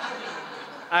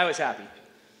I was happy.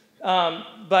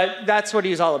 But that's what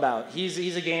he's all about.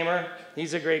 He's a gamer,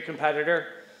 he's a great competitor,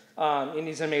 and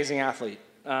he's an amazing athlete.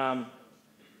 I've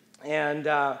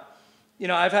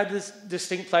had this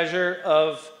distinct pleasure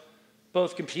of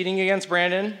both competing against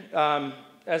Brandon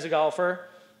as a golfer,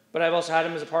 but I've also had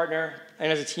him as a partner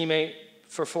and as a teammate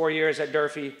for 4 years at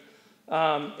Durfee,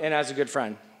 and as a good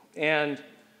friend. And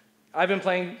I've been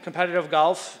playing competitive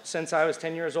golf since I was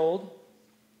 10 years old,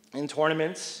 in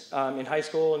tournaments, in high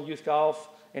school and youth golf,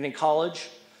 and in college.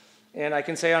 And I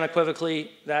can say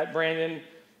unequivocally that Brandon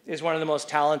is one of the most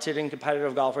talented and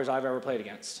competitive golfers I've ever played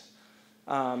against.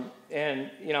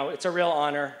 It's a real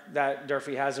honor that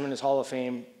Durfee has him in his Hall of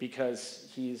Fame, because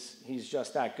he's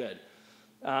just that good.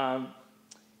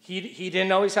 He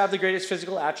didn't always have the greatest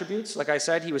physical attributes. Like I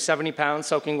said, he was 70 pounds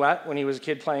soaking wet when he was a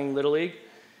kid playing Little League.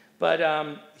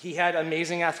 But he had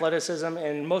amazing athleticism,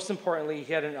 and most importantly,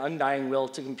 he had an undying will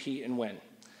to compete and win.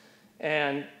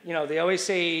 And they always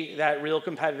say that real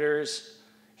competitors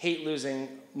hate losing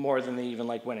more than they even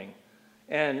like winning.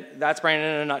 And that's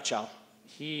Brandon in a nutshell.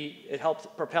 It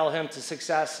helped propel him to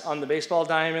success on the baseball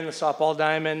diamond, the softball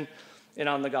diamond, and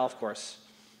on the golf course.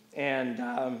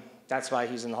 And that's why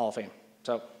he's in the Hall of Fame.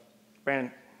 So,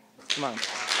 Brandon, come on.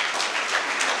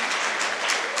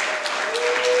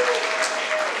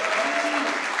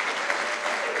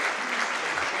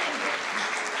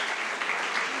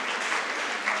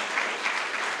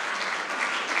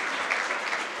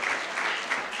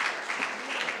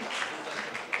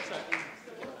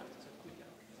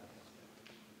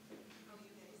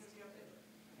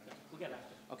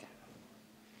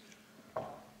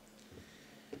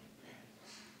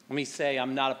 Let me say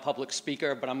I'm not a public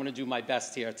speaker, but I'm going to do my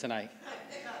best here tonight.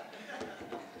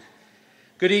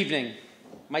 Good evening.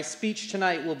 My speech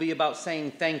tonight will be about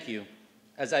saying thank you,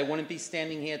 as I wouldn't be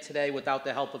standing here today without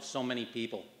the help of so many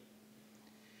people.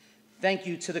 Thank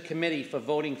you to the committee for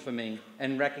voting for me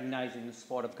and recognizing the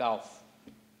sport of golf.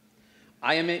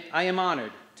 I am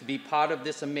honored to be part of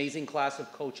this amazing class of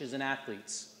coaches and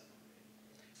athletes.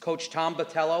 Coach Tom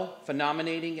Botello for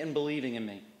nominating and believing in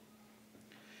me.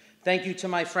 Thank you to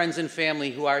my friends and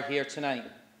family who are here tonight.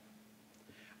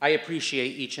 I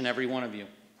appreciate each and every one of you.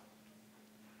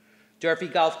 Durfee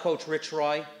Golf Coach Rich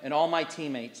Roy and all my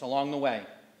teammates along the way,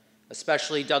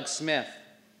 especially Doug Smith,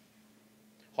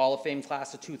 Hall of Fame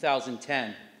class of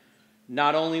 2010.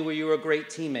 Not only were you a great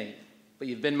teammate, but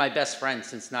you've been my best friend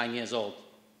since 9 years old.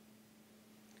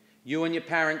 You and your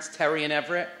parents, Terry and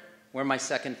Everett, were my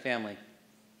second family.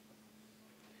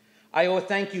 I owe a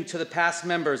thank you to the past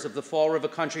members of the Fall River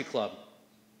Country Club.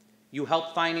 You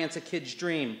helped finance a kid's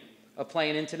dream of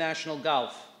playing international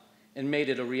golf and made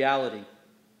it a reality.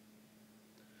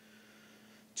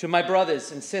 To my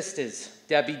brothers and sisters,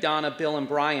 Debbie, Donna, Bill, and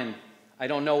Brian, I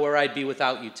don't know where I'd be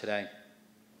without you today.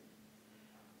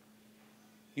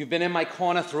 You've been in my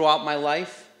corner throughout my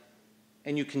life,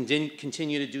 and you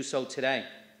continue to do so today.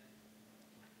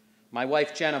 My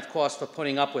wife, Jen, of course, for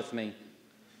putting up with me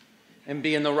and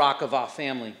being the rock of our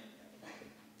family.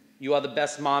 You are the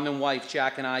best mom and wife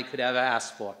Jack and I could ever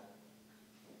ask for.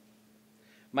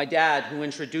 My dad, who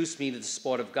introduced me to the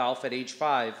sport of golf at age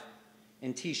 5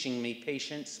 and teaching me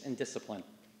patience and discipline.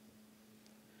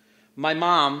 My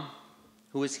mom,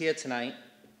 who is here tonight,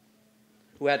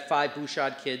 who had 5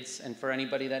 Bouchard kids, and for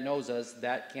anybody that knows us,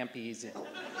 that can't be easy.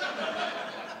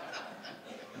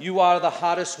 You are the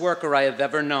hardest worker I have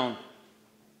ever known.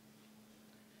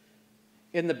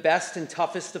 In the best and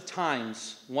toughest of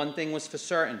times, one thing was for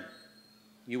certain.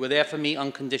 You were there for me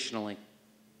unconditionally.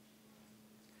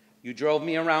 You drove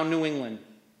me around New England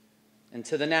and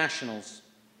to the Nationals,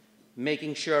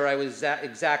 making sure I was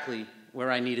exactly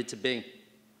where I needed to be.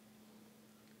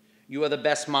 You are the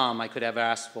best mom I could ever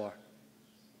ask for.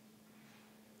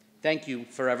 Thank you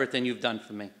for everything you've done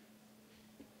for me.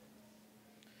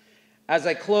 As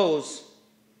I close,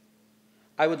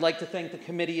 I would like to thank the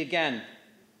committee again,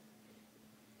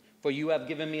 for you have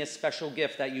given me a special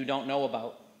gift that you don't know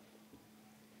about.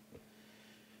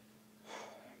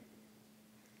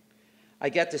 I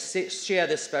get to share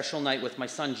this special night with my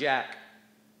son, Jack.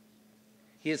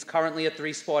 He is currently a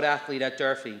 3-sport athlete at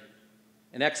Durfee,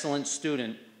 an excellent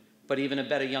student, but even a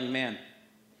better young man.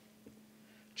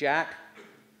 Jack,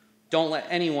 don't let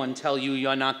anyone tell you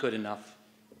you're not good enough.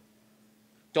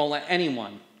 Don't let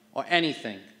anyone or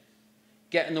anything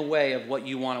get in the way of what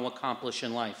you want to accomplish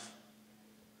in life.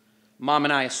 Mom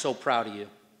and I are so proud of you.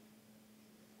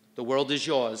 The world is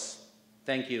yours.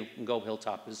 Thank you, and go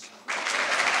Hilltoppers.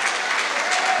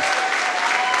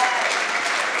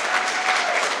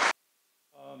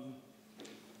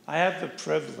 I have the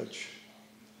privilege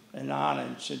and honor to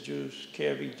introduce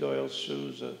Carrie Doyle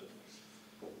Souza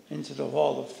into the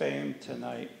Hall of Fame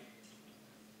tonight.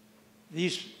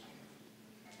 These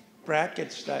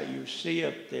brackets that you see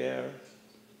up there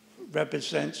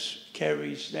represents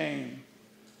Carrie's name,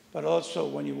 but also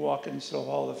when you walk into the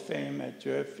Hall of Fame at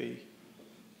Durfee,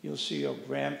 you'll see your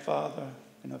grandfather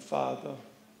and a father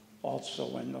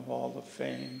also in the Hall of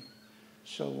Fame.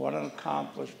 So what an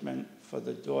accomplishment for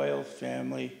the Doyle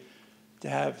family to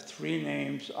have 3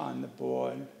 names on the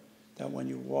board, that when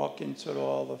you walk into the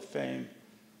Hall of Fame,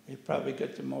 they probably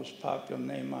get the most popular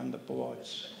name on the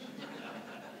boards.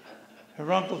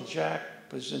 Her uncle Jack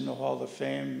was in the Hall of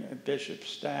Fame at Bishop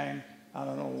Stang. I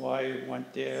don't know why he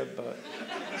went there, but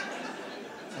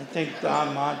I think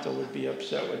Don Monta would be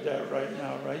upset with that right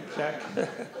now, right, Jack?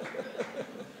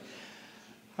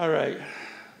 All right,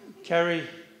 Kerry,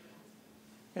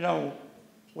 you know,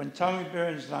 when Tommy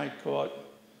Burns and I caught,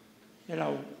 you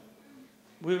know,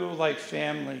 we were like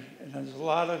family, and there's a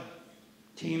lot of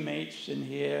teammates in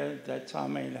here that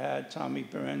Tommy had. Tommy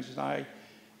Burns and I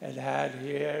had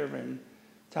here, and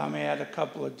Tommy had a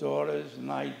couple of daughters, and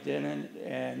I didn't,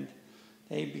 and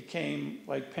they became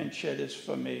like pinch hitters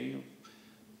for me,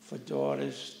 for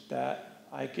daughters that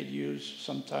I could use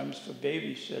sometimes for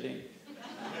babysitting.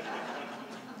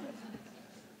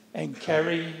 And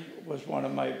Kerry was one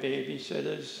of my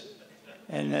babysitters,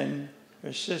 and then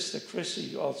her sister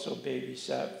Chrissy also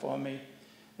babysat for me.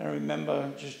 And I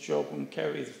remember just joking with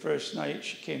Kerry the first night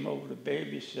she came over to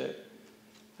babysit.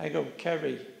 I go,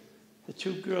 Kerry, the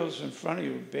 2 girls in front of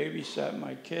you who babysat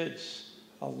my kids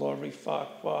are Lori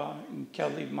Farquhar and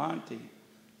Kelly Monty.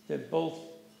 They're both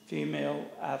female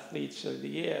athletes of the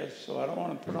year, so I don't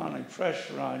want to put on any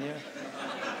pressure on you.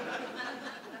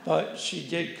 But she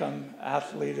did come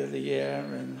athlete of the year,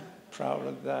 and proud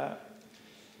of that.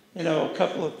 You know, a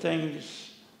couple of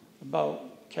things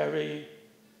about Kerry.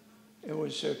 It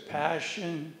was her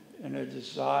passion and her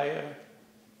desire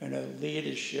and her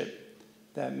leadership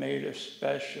that made her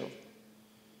special.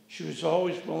 She was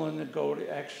always willing to go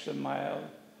the extra mile.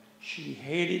 She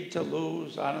hated to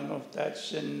lose. I don't know if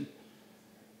that's in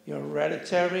you're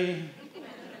hereditary.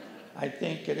 I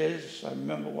think it is. I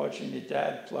remember watching your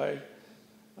dad play.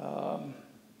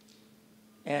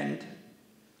 And,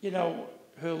 you know,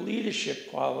 her leadership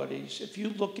qualities, if you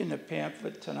look in the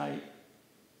pamphlet tonight,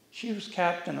 she was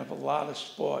captain of a lot of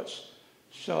sports.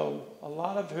 So a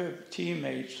lot of her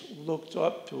teammates looked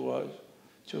up to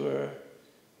her,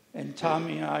 and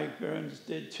Tommy and I, Burns,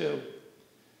 did too.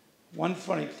 One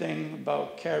funny thing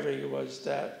about Kerry was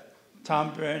that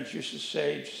Tom Burns used to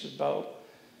say just about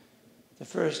the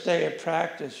first day of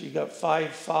practice, you got 5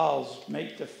 fouls,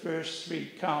 make the first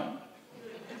 3 count.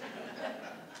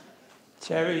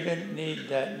 Terry didn't need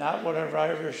that, not with her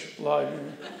Irish blood.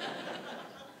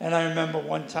 And I remember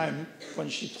one time when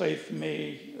she played for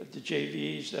me at the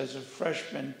JVs as a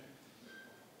freshman,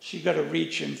 she got a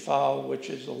reach-in foul, which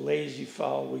is a lazy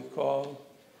foul, we call.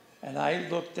 And I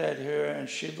looked at her, and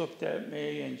she looked at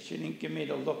me, and she didn't give me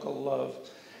the look of love.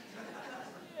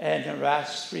 And the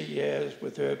last 3 years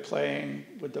with her playing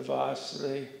with the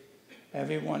varsity,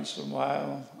 every once in a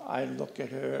while, I'd look at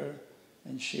her,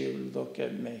 and she would look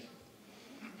at me.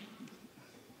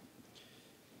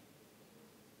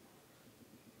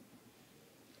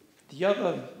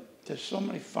 There's so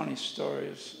many funny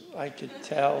stories I could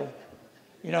tell.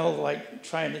 You know, like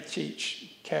trying to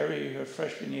teach Kerry her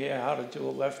freshman year how to do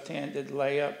a left-handed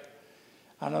layup.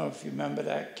 I don't know if you remember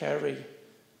that, Kerry,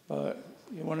 but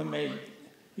you would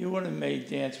have made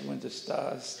Dancing with the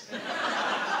Stars.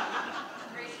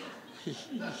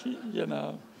 You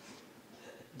know.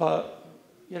 But,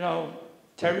 you know,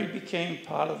 Terry became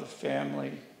part of the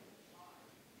family.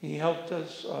 He helped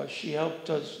us, she helped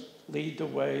us lead the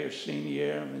way her senior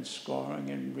year in scoring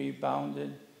and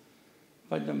rebounding.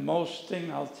 But the most thing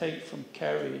I'll take from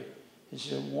Kerry is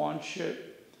her warmth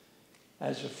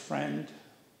as a friend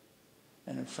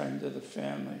and a friend of the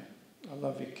family. I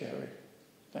love you, Kerry.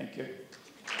 Thank you.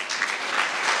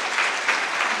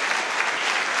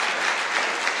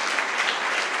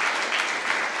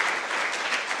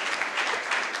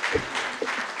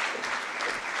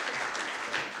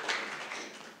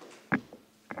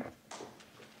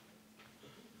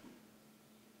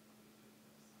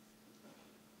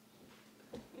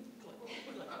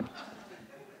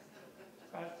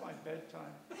 Past my bedtime.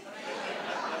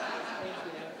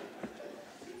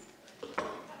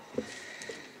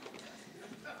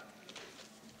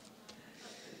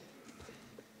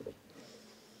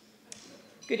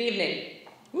 Good evening.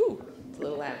 Woo, it's a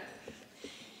little loud.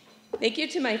 Thank you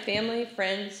to my family,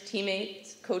 friends,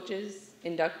 teammates, coaches,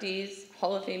 inductees,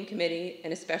 Hall of Fame committee,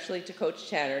 and especially to Coach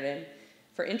Chatterton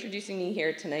for introducing me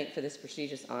here tonight for this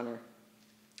prestigious honor.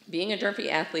 Being a Durfee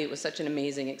athlete was such an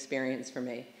amazing experience for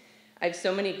me. I have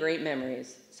so many great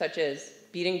memories, such as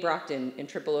beating Brockton in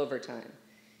triple overtime,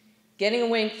 getting a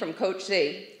wink from Coach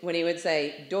C when he would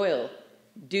say, "Doyle,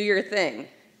 do your thing,"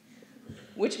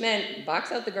 which meant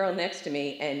box out the girl next to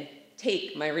me and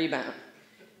take my rebound.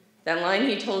 That line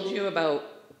he told you about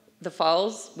the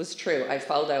fouls was true. I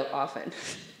fouled out often.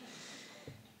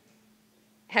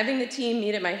 Having the team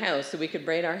meet at my house so we could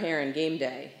braid our hair on game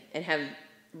day and have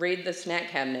raid the snack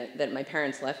cabinet that my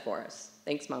parents left for us.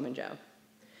 Thanks, Mom and Joe.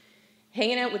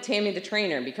 Hanging out with Tammy the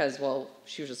trainer because, well,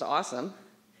 she was just awesome.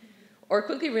 Or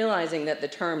quickly realizing that the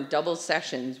term double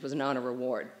sessions was not a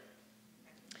reward.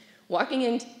 Walking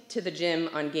into the gym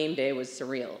on game day was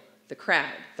surreal. The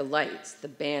crowd, the lights, the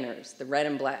banners, the red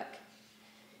and black.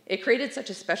 It created such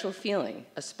a special feeling,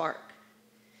 a spark.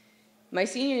 My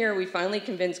senior year, we finally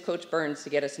convinced Coach Burns to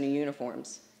get us new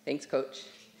uniforms. Thanks, Coach.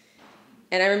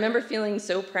 And I remember feeling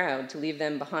so proud to leave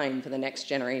them behind for the next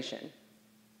generation.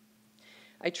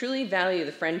 I truly value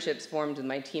the friendships formed with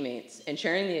my teammates and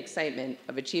sharing the excitement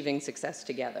of achieving success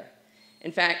together.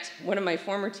 In fact, one of my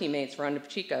former teammates, Rhonda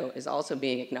Pacheco, is also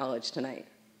being acknowledged tonight.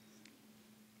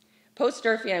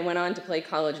 Post-Durfee, I went on to play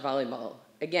college volleyball,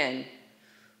 again,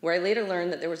 where I later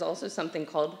learned that there was also something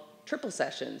called triple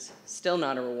sessions, still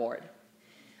not a reward.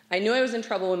 I knew I was in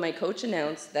trouble when my coach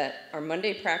announced that our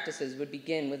Monday practices would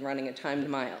begin with running a timed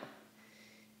mile.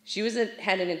 She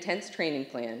had an intense training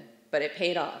plan, but it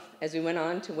paid off as we went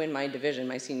on to win my division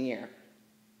my senior year.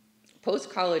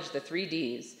 Post-college, the 3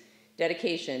 Ds,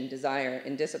 dedication, desire,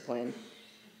 and discipline,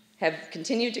 have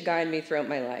continued to guide me throughout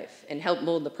my life and help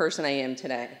mold the person I am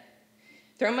today.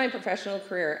 Throughout my professional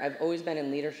career, I've always been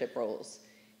in leadership roles,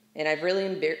 and I've really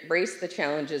embraced the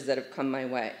challenges that have come my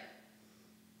way.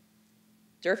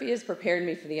 Durfee has prepared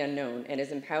me for the unknown and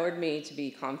has empowered me to be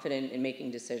confident in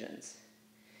making decisions.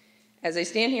 As I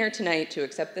stand here tonight to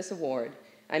accept this award,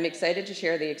 I'm excited to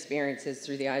share the experiences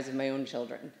through the eyes of my own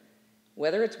children.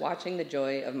 Whether it's watching the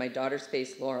joy of my daughter's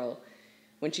face, Laurel,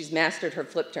 when she's mastered her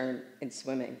flip turn in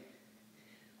swimming,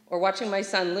 or watching my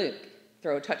son, Luke,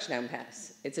 throw a touchdown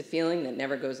pass. It's a feeling that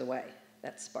never goes away,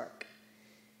 that spark.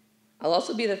 I'll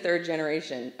also be the third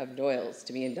generation of Doyles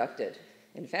to be inducted.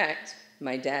 In fact,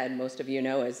 my dad, most of you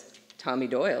know as Tommy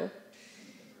Doyle.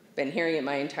 Been hearing it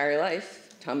my entire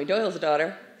life. Tommy Doyle's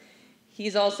daughter.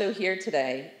 He's also here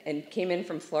today and came in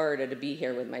from Florida to be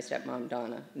here with my stepmom,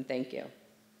 Donna, and thank you.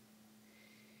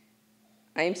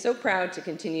 I am so proud to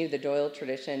continue the Doyle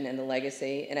tradition and the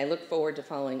legacy, and I look forward to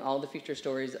following all the future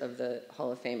stories of the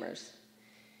Hall of Famers.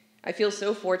 I feel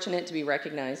so fortunate to be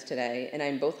recognized today, and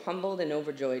I'm both humbled and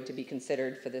overjoyed to be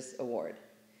considered for this award.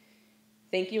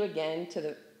 Thank you again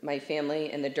to my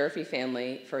family and the Durfee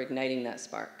family for igniting that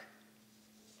spark.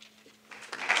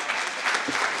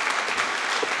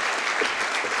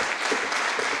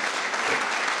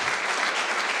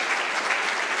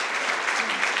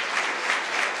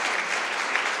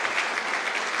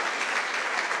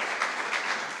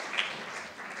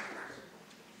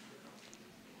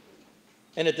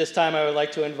 And at this time, I would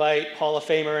like to invite Hall of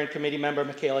Famer and committee member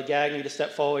Michaela Gagne to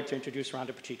step forward to introduce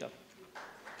Rhonda Pacheco.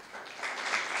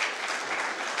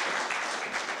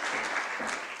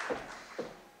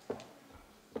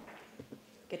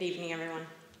 Good evening, everyone.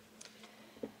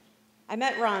 I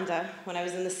met Rhonda when I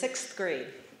was in the 6th grade,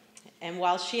 and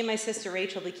while she and my sister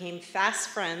Rachel became fast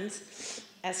friends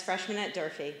as freshmen at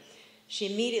Durfee,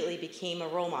 she immediately became a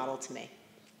role model to me.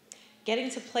 Getting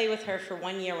to play with her for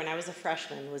 1 year when I was a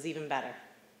freshman was even better.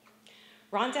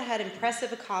 Rhonda had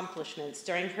impressive accomplishments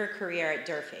during her career at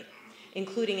Durfee,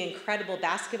 including incredible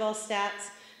basketball stats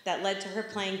that led to her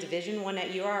playing Division I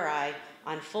at URI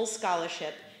on full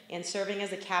scholarship and serving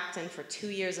as a captain for 2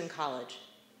 years in college.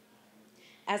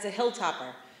 As a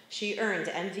Hilltopper, she earned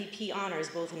MVP honors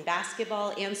both in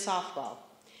basketball and softball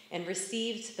and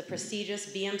received the prestigious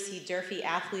B.M.C. Durfee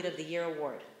Athlete of the Year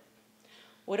award.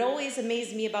 What always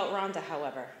amazed me about Rhonda,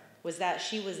 however, was that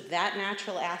she was that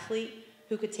natural athlete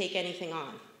who could take anything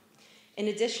on. In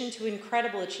addition to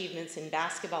incredible achievements in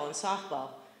basketball and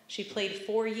softball, she played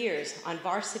 4 years on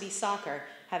varsity soccer,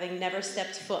 having never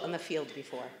stepped foot on the field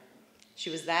before. She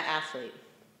was that athlete.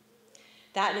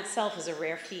 That in itself is a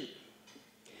rare feat.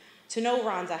 To know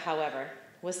Rhonda, however,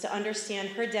 was to understand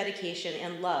her dedication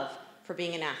and love for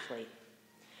being an athlete.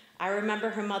 I remember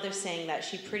her mother saying that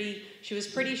she was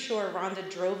pretty sure Rhonda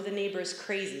drove the neighbors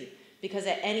crazy because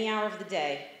at any hour of the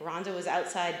day, Rhonda was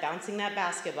outside bouncing that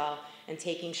basketball and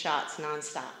taking shots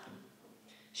nonstop.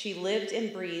 She lived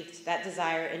and breathed that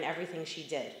desire in everything she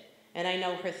did, and I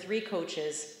know her 3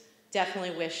 coaches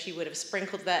definitely wish she would have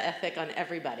sprinkled that ethic on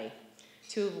everybody,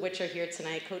 2 of which are here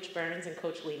tonight, Coach Burns and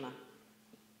Coach Lima.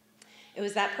 It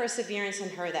was that perseverance in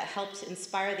her that helped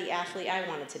inspire the athlete I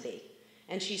wanted to be,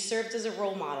 and she served as a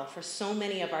role model for so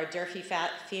many of our Durfee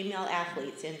female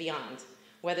athletes and beyond,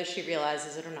 whether she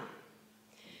realizes it or not.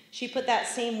 She put that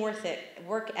same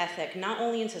work ethic not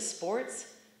only into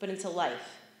sports, but into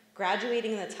life,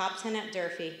 graduating in the top 10 at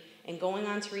Durfee and going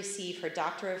on to receive her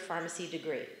Doctor of Pharmacy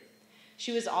degree.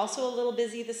 She was also a little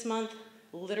busy this month,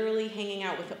 literally hanging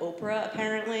out with Oprah,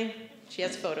 apparently. She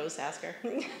has photos, ask her.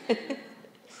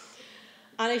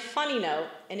 On a funny note,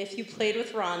 and if you played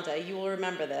with Rhonda, you will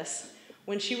remember this,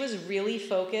 when she was really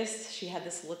focused, she had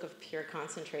this look of pure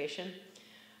concentration.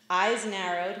 Eyes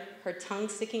narrowed, her tongue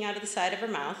sticking out of the side of her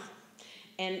mouth,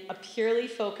 and a purely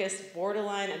focused,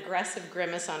 borderline aggressive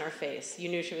grimace on her face. You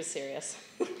knew she was serious.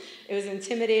 It was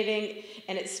intimidating,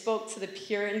 and it spoke to the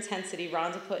pure intensity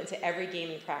Rhonda put into every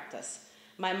game and practice.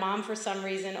 My mom, for some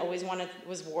reason, always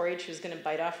was worried she was going to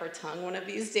bite off her tongue one of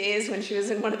these days when she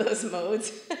was in one of those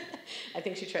modes. I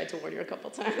think she tried to warn you a couple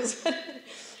times.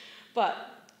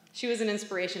 But she was an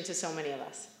inspiration to so many of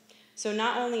us. So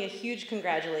not only a huge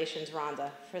congratulations,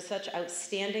 Rhonda, for such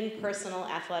outstanding personal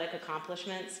athletic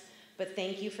accomplishments, but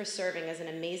thank you for serving as an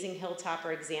amazing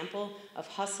Hilltopper example of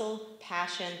hustle,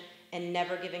 passion, and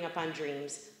never giving up on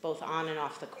dreams, both on and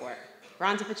off the court.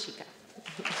 Rhonda Pacheco.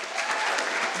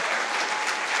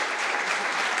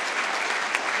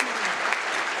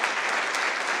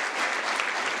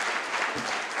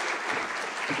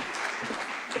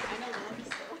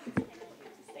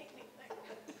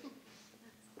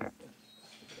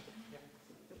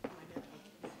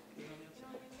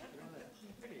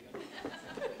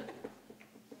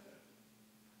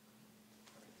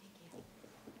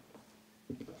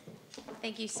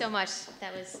 Thank you so much.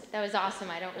 That was awesome.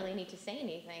 I don't really need to say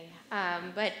anything,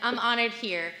 but I'm honored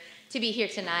to be here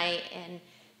tonight, and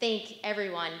thank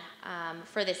everyone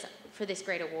for this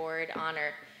great award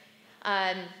honor.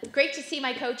 Great to see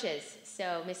my coaches.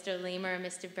 So Mr. Lima,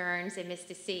 Mr. Burns, and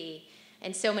Mr. C,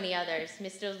 and so many others.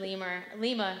 Mr.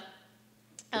 Lima,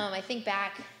 I think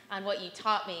back on what you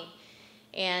taught me,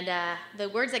 and the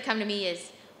words that come to me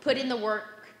is put in the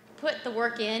work, put the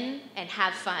work in and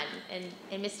have fun.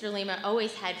 And Mr. Lima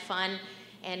always had fun,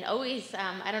 and always,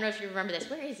 I don't know if you remember this.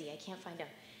 Where is he? I can't find him.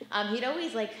 He'd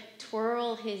always like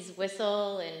twirl his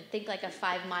whistle and think like a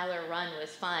 5-miler run was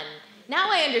fun. Now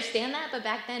I understand that, but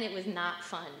back then it was not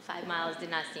fun. 5 miles did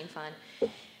not seem fun.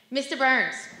 Mr.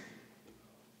 Burns.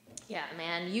 Yeah,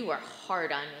 man, you were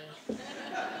hard on me.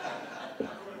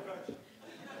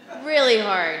 Really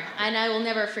hard, and I will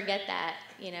never forget that.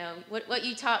 You know, what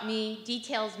you taught me,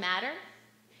 details matter.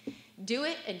 Do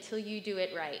it until you do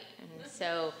it right. And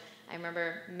so I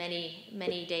remember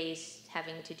many days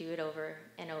having to do it over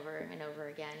and over and over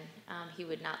again. He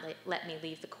would not let me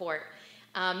leave the court.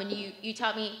 And you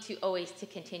taught me to always to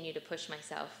continue to push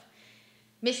myself.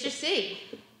 Mr. C,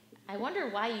 I wonder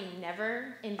why you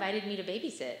never invited me to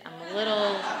babysit.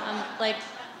 I'm like,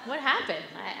 what happened?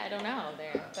 I don't know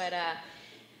there. But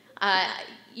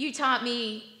you taught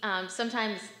me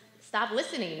sometimes stop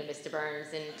listening to Mr.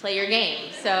 Burns and play your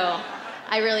game. So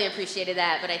I really appreciated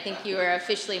that, but I think you were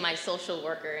officially my social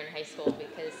worker in high school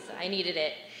because I needed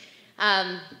it.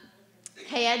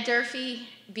 Hey, at Durfee,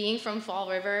 being from Fall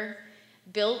River,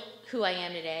 built who I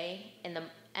am today, and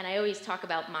I always talk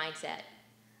about mindset.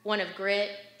 One of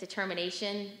grit,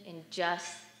 determination, and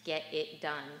just get it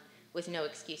done with no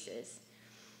excuses.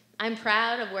 I'm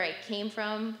proud of where I came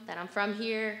from, that I'm from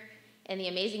here, and the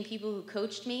amazing people who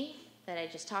coached me that I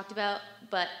just talked about,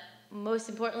 but most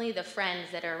importantly, the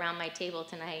friends that are around my table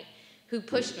tonight who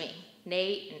pushed me,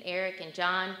 Nate and Eric and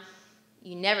John.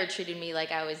 You never treated me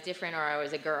like I was different or I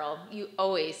was a girl. You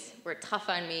always were tough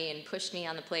on me and pushed me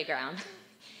on the playground.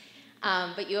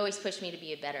 But you always pushed me to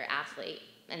be a better athlete,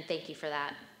 and thank you for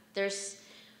that. There's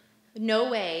no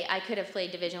way I could have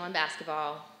played Division I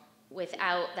basketball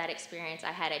without that experience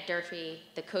I had at Durfee,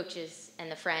 the coaches,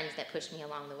 and the friends that pushed me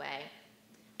along the way.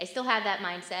 I still have that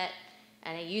mindset,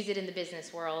 and I use it in the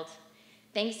business world.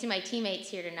 Thanks to my teammates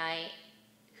here tonight,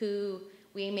 who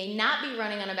we may not be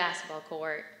running on a basketball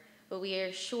court, but we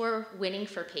are sure winning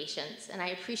for patience, and I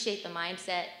appreciate the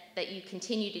mindset that you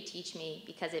continue to teach me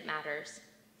because it matters,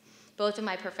 both in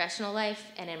my professional life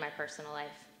and in my personal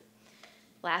life.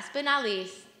 Last but not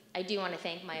least, I do want to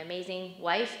thank my amazing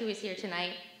wife who is here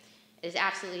tonight. There's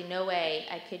absolutely no way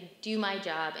I could do my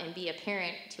job and be a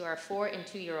parent to our 4- and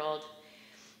 2-year-old.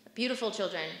 Beautiful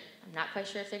children. I'm not quite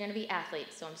sure if they're going to be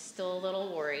athletes, so I'm still a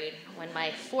little worried. When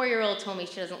my 4-year-old told me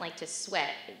she doesn't like to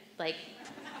sweat, it like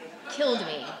killed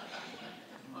me.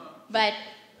 But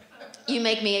you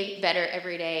make me better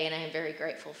every day, and I am very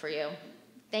grateful for you.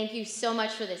 Thank you so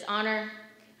much for this honor.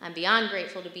 I'm beyond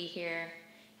grateful to be here,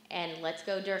 and let's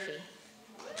go Durfee.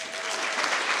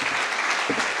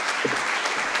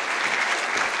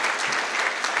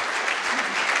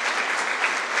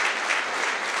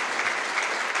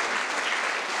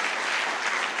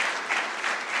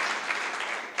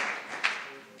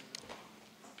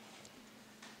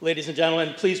 Ladies and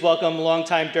gentlemen, please welcome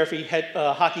longtime Durfee head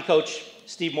hockey coach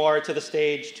Steve Moore to the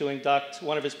stage to induct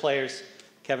one of his players,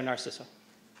 Kevin Narciso.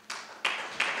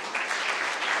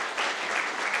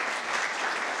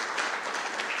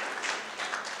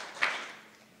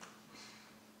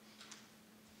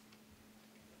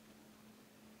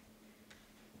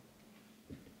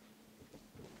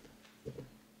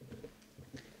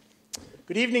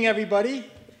 Good evening, everybody.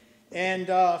 And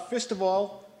first of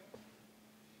all,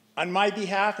 on my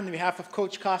behalf and on behalf of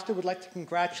Coach Costa, would like to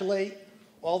congratulate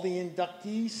all the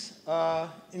inductees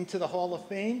into the Hall of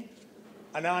Fame,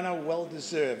 an honor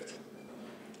well-deserved.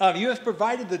 You have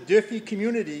provided the Durfee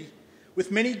community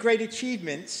with many great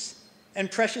achievements and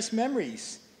precious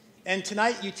memories. And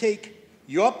tonight you take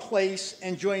your place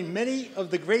and join many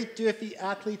of the great Durfee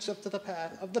athletes of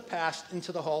the past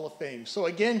into the Hall of Fame. So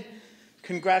again,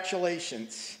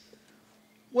 congratulations.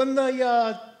 When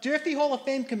the Durfee Hall of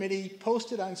Fame Committee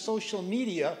posted on social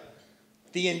media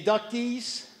the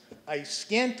inductees, I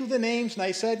scanned through the names and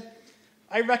I said,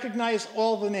 I recognize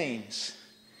all the names.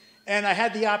 And I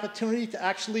had the opportunity to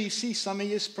actually see some of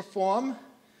you perform,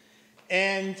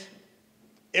 and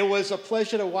it was a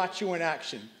pleasure to watch you in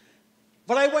action.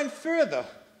 But I went further.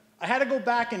 I had to go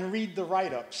back and read the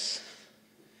write-ups.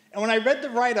 And when I read the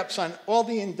write-ups on all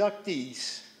the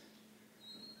inductees,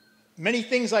 many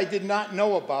things I did not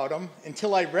know about them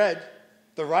until I read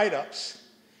the write-ups,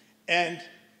 and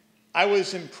I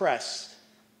was impressed.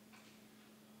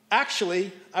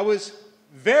 Actually, I was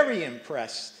very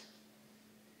impressed.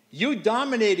 You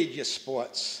dominated your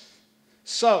sports.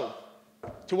 So,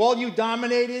 to all you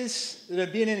dominators that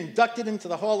are being inducted into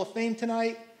the Hall of Fame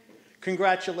tonight,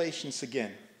 congratulations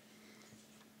again.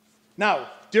 Now,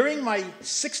 during my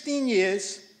 16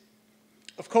 years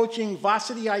of coaching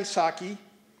varsity ice hockey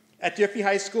at Durfee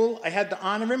High School, I had the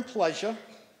honor and pleasure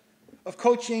of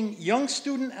coaching young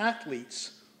student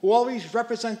athletes who always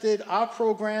represented our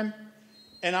program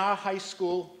and our high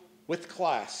school with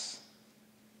class.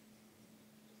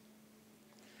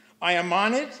 I am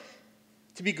honored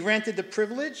to be granted the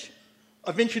privilege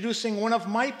of introducing one of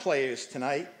my players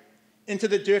tonight into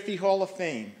the Durfee Hall of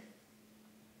Fame.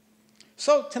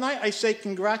 So tonight I say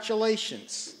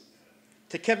congratulations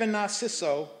to Kevin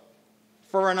Narciso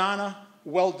for an honor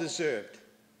well-deserved.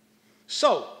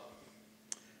 So,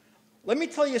 let me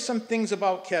tell you some things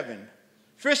about Kevin.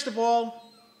 First of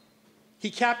all, he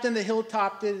captained the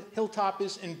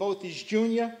Hilltoppers in both his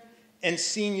junior and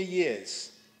senior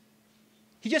years.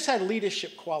 He just had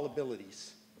leadership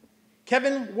qualities.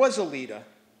 Kevin was a leader.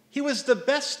 He was the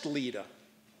best leader,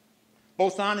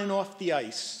 both on and off the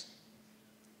ice.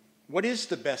 What is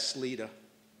the best leader?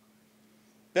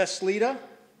 Best leader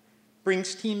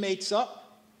brings teammates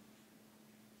up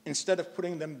instead of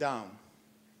putting them down.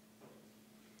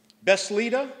 Best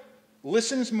leader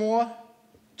listens more,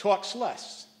 talks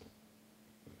less.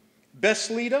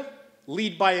 Best leader,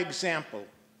 lead by example.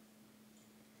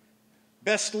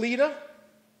 Best leader,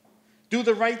 do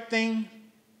the right thing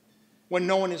when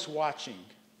no one is watching.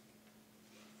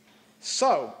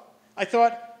 So, I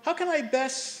thought, how can I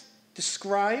best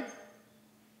describe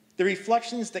the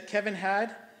reflections that Kevin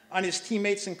had on his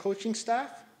teammates and coaching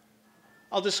staff?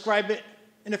 I'll describe it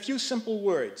in a few simple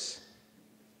words.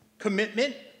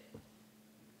 Commitment,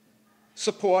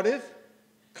 supportive,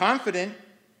 confident,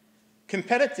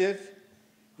 competitive,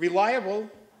 reliable,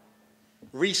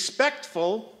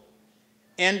 respectful,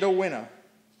 and a winner.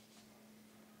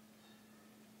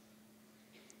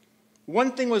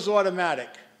 One thing was automatic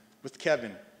with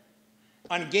Kevin.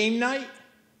 On game night,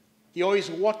 he always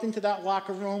walked into that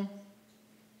locker room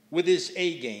with his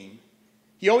A game.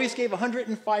 He always gave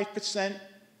 105%,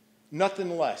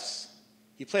 nothing less.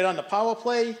 He played on the power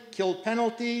play, killed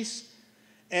penalties,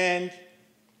 and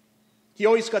he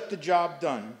always got the job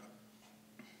done.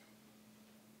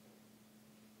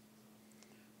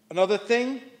 Another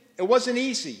thing, it wasn't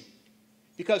easy,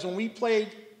 because when we played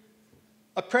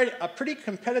a pretty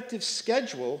competitive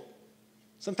schedule,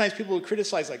 sometimes people would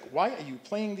criticize, like, why are you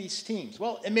playing these teams?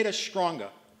 Well, it made us stronger.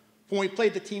 When we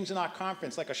played the teams in our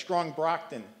conference, like a strong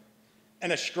Brockton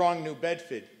and a strong New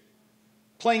Bedford,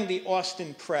 playing the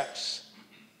Austin Preps,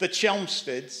 the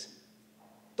Chelmsfords,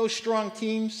 those strong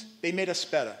teams, they made us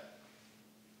better.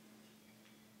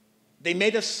 They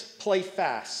made us play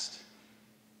fast.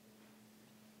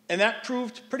 And that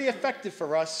proved pretty effective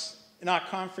for us in our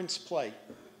conference play.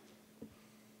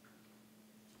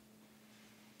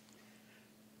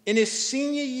 In his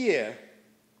senior year,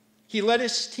 he led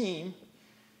his team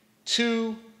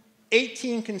to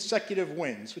 18 consecutive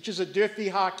wins, which is a Durfee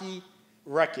hockey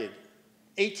record.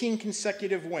 18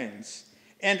 consecutive wins.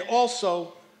 And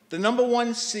also the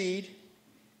 #1 seed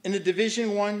in the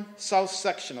Division I South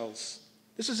Sectionals.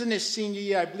 This was in his senior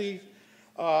year, I believe.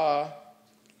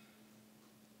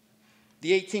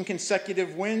 The 18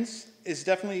 consecutive wins is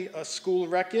definitely a school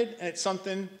record, and it's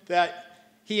something that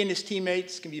he and his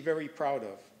teammates can be very proud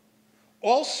of.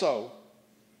 Also,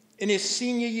 in his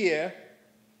senior year,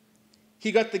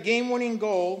 he got the game-winning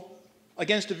goal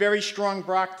against a very strong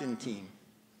Brockton team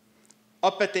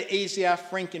up at the Asia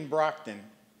Frank in Brockton.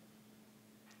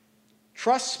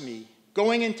 Trust me,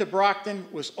 going into Brockton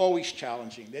was always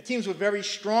challenging. Their teams were very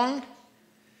strong,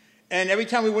 and every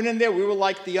time we went in there, we were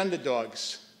like the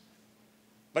underdogs.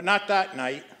 But not that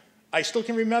night. I still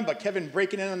can remember Kevin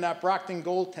breaking in on that Brockton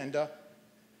goaltender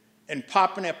and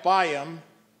popping it by him,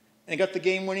 and got the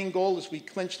game-winning goal as we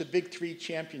clinched the Big 3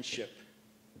 championship.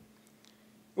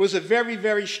 It was a very,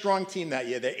 very strong team that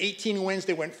year. They had 18 wins.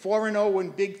 They went 4-0 in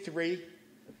Big 3.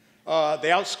 They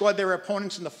outscored their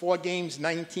opponents in the 4 games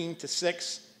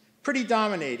 19-6. Pretty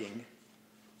dominating.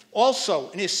 Also,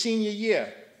 in his senior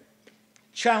year,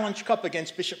 Challenge Cup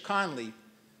against Bishop Conley.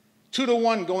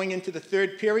 2-1 going into the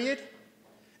third period,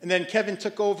 and then Kevin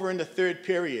took over in the third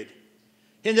period.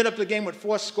 He ended up the game with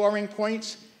 4 scoring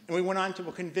points, and we went on to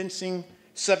a convincing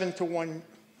 7-1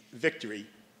 victory.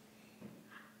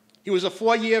 He was a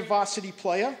 4-year varsity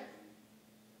player,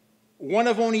 one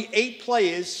of only 8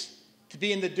 players to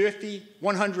be in the Durfee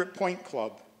 100-point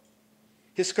club.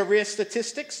 His career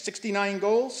statistics, 69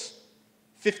 goals,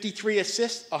 53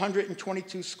 assists,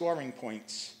 122 scoring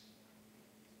points.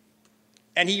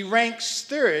 And he ranks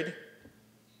 3rd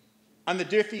on the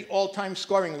Durfee all-time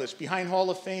scoring list, behind Hall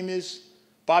of Famers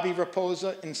Bobby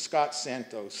Raposa and Scott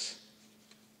Santos.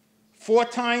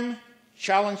 4-time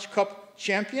Challenge Cup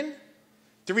champion,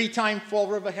 3-time Fall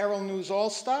River Herald News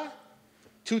All-Star,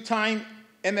 2-time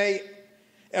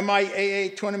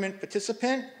MIAA tournament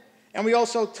participant, and we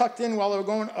also tucked in, while we were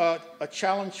going, a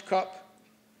Challenge Cup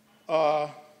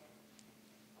well,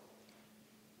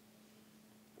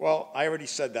 I already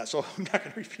said that, so I'm not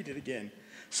going to repeat it again.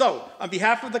 So, on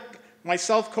behalf of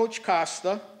myself, Coach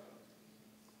Costa,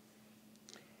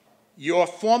 your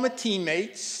former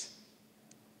teammates,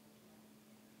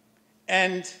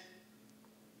 and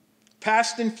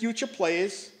past and future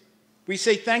players, we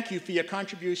say thank you for your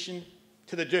contribution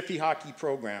to the Durfee hockey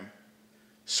program.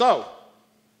 So,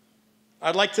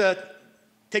 I'd like to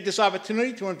take this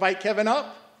opportunity to invite Kevin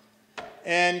up,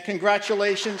 and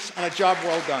congratulations on a job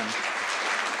well done.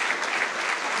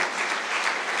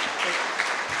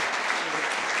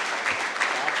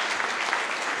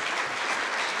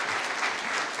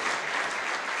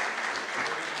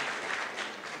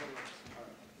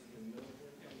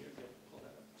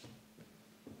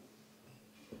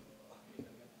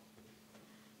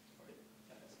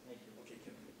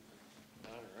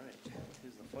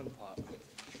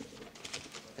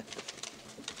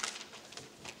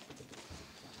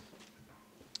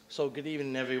 So good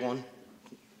evening, everyone.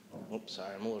 Oops,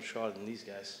 sorry, I'm a little shorter than these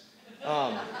guys.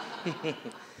 I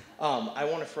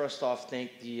want to first off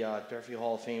thank the Durfee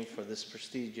Hall of Fame for this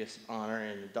prestigious honor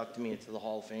and inducting me into the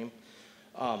Hall of Fame.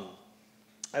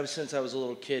 Ever since I was a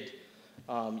little kid,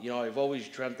 I've always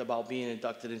dreamt about being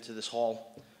inducted into this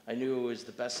hall. I knew it was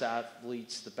the best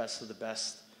athletes, the best of the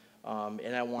best,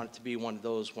 and I wanted to be one of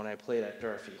those when I played at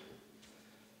Durfee.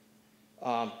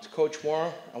 To Coach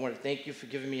Moore, I want to thank you for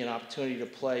giving me an opportunity to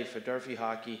play for Durfee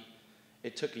hockey.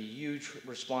 It took a huge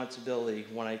responsibility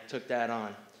when I took that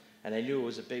on, and I knew it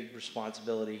was a big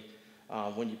responsibility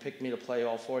when you picked me to play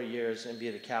all 4 years and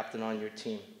be the captain on your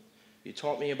team. You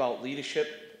taught me about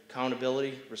leadership,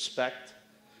 accountability, respect.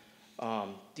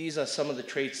 These are some of the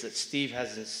traits that Steve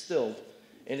has instilled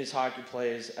in his hockey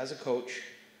players as a coach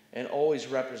and always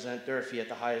represent Durfee at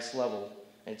the highest level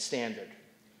and standard.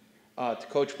 To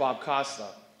Coach Bob Costa,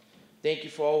 thank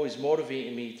you for always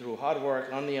motivating me through hard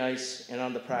work on the ice and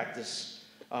on the practice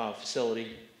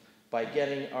facility by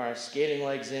getting our skating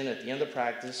legs in at the end of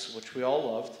practice, which we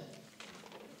all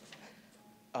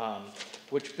loved,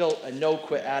 which built a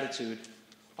no-quit attitude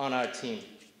on our team.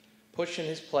 Pushing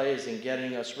his players and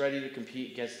getting us ready to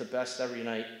compete against the best every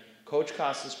night. Coach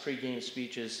Costa's pregame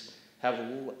speeches have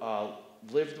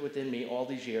lived within me all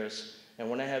these years, and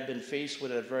when I have been faced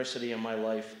with adversity in my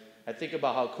life, I think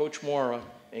about how Coach Mora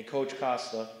and Coach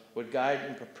Costa would guide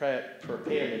and prepare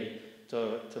me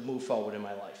to move forward in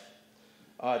my life.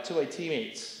 To my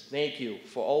teammates, thank you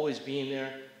for always being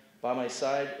there by my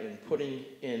side and putting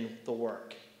in the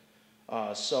work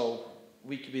so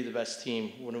we could be the best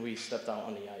team when we stepped out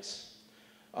on the ice.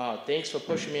 Thanks for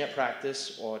pushing me at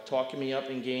practice or talking me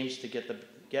up in games to get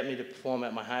me to perform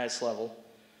at my highest level.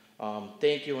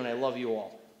 Thank you, and I love you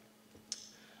all.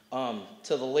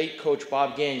 To the late Coach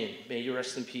Bob Gagnon, may you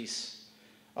rest in peace.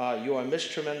 You are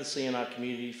missed tremendously in our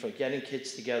community for getting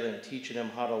kids together and teaching them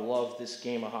how to love this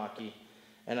game of hockey,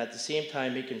 and at the same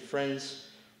time making friends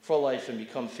for life and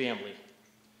become family.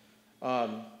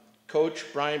 Coach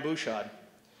Brian Bouchard,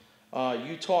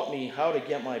 you taught me how to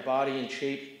get my body in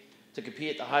shape to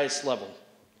compete at the highest level.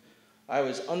 I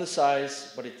was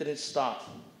undersized, but it didn't stop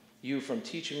you from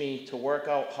teaching me to work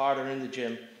out harder in the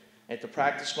gym and to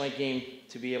practice my game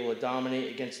to be able to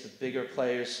dominate against the bigger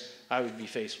players I would be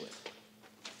faced with.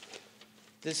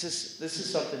 This is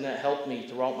something that helped me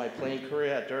throughout my playing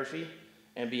career at Durfee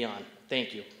and beyond.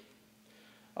 Thank you.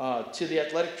 To the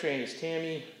athletic trainers,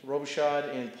 Tammy,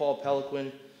 Robichaud, and Paul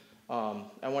Peliquin,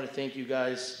 I want to thank you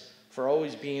guys for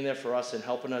always being there for us and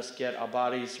helping us get our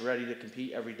bodies ready to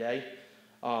compete every day.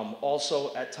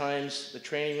 Also, at times, the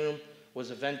training room was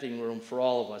a venting room for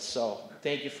all of us, so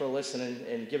thank you for listening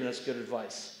and giving us good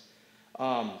advice.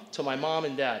 To my mom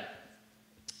and dad,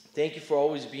 thank you for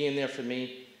always being there for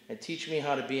me and teaching me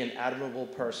how to be an admirable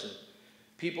person.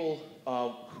 People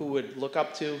who would look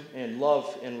up to and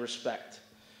love and respect.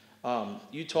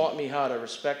 You taught me how to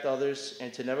respect others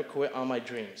and to never quit on my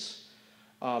dreams.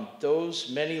 Those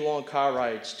many long car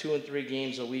rides, 2 and 3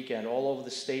 games a weekend all over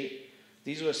the state,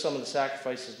 these were some of the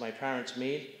sacrifices my parents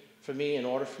made for me in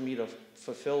order for me to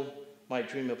fulfill my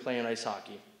dream of playing ice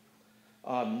hockey.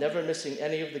 Never missing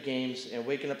any of the games and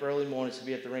waking up early mornings to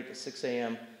be at the rink at 6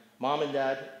 a.m. Mom and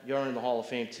Dad, you're in the Hall of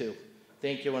Fame too.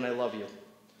 Thank you and I love you.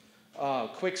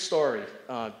 Quick story,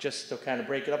 just to kind of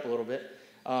break it up a little bit.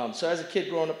 So as a kid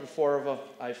growing up in Fall River,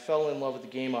 I fell in love with the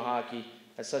game of hockey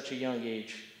at such a young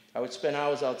age. I would spend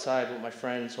hours outside with my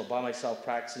friends or by myself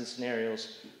practicing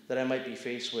scenarios that I might be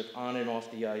faced with on and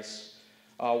off the ice,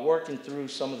 working through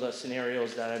some of the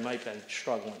scenarios that I might have been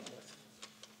struggling with.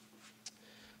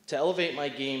 To elevate my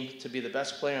game to be the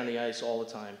best player on the ice all the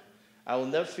time, I will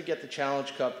never forget the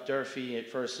Challenge Cup Durfee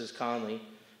versus Conley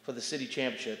for for the city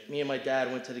championship. Me and my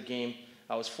dad went to the game.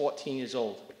 I was 14 years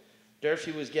old.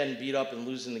 Durfee was getting beat up and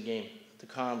losing the game to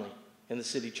Conley in the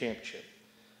city championship.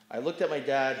 I looked at my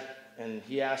dad, and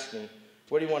he asked me,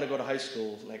 where do you want to go to high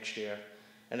school next year?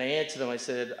 And I answered him, I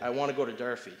said, I want to go to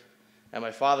Durfee. And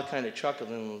my father kind of chuckled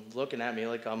and was looking at me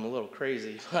like I'm a little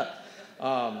crazy.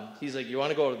 He's like, you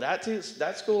want to go to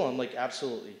that school? I'm like,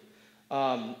 absolutely.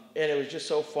 And it was just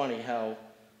so funny how,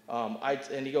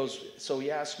 and he goes, so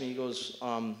he asked me, he goes,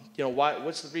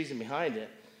 what's the reason behind it?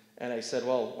 And I said,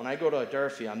 well, when I go to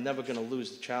Durfee, I'm never going to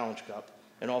lose the Challenge Cup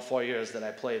in all 4 years that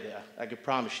I play there. I can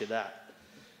promise you that.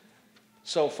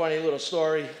 So funny little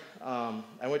story. I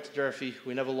went to Durfee.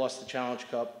 We never lost the Challenge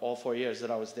Cup all 4 years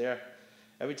that I was there.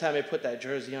 Every time I put that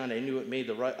jersey on, I knew I made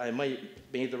the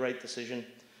right decision.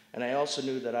 And I also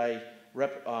knew that I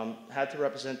had to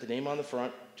represent the name on the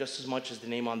front just as much as the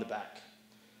name on the back.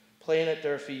 Playing at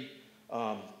Durfee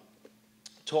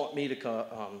taught me a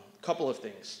couple of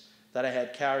things that I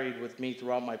had carried with me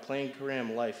throughout my playing career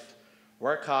and life.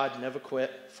 Work hard, never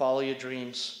quit, follow your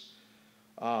dreams.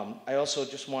 I also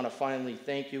just want to finally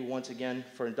thank you once again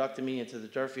for inducting me into the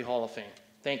Durfee Hall of Fame.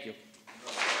 Thank you.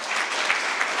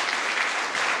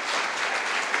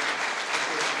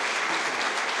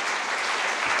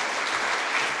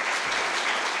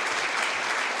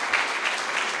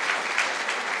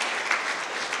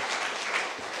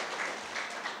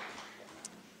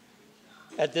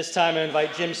 At this time, I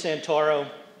invite Jim Santoro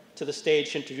to the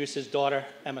stage to introduce his daughter,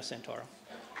 Emma Santoro.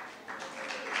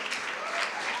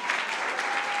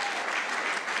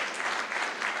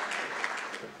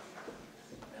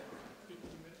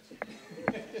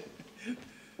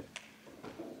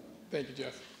 Thank you,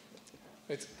 Jeff.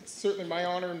 It's certainly my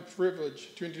honor and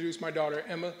privilege to introduce my daughter,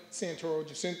 Emma Santoro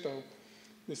Jacinto,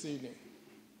 this evening.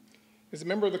 As a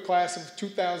member of the class of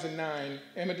 2009,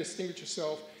 Emma distinguished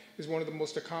herself as one of the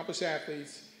most accomplished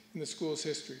athletes in the school's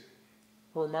history.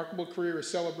 Her remarkable career is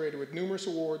celebrated with numerous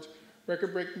awards,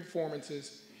 record-breaking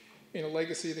performances, and a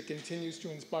legacy that continues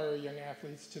to inspire young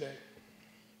athletes today.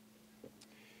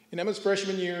 In Emma's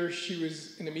freshman year, she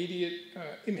was had an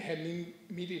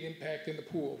immediate impact in the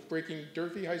pool, breaking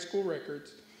Durfee High School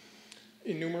records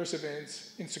in numerous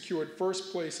events and secured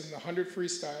first place in the 100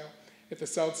 freestyle at the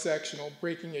South Sectional,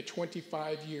 breaking a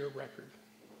 25-year record.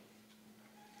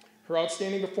 Her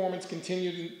outstanding performance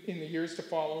continued in the years to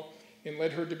follow and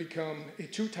led her to become a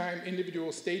two-time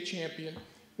individual state champion,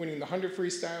 winning the 100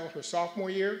 freestyle her sophomore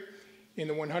year and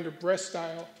the 100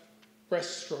 breaststroke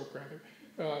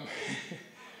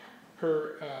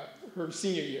her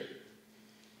senior year.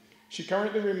 She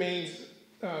currently remains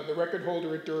the record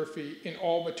holder at Durfee in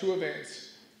all but 2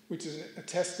 events, which is a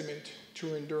testament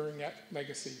to her enduring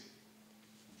legacy.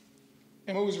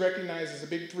 Emma was recognized as a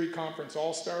Big 3 Conference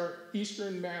All-Star,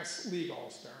 Eastern Mass League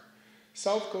All-Star,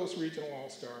 South Coast Regional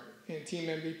All-Star, and Team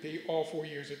MVP all 4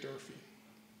 years at Durfee.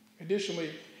 Additionally,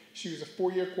 she was a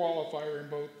 4-year qualifier in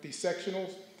both the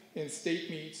sectionals and state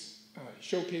meets,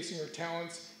 showcasing her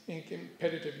talents and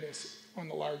competitiveness on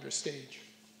the larger stage.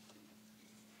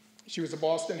 She was a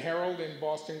Boston Herald and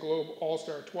Boston Globe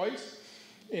All-Star twice,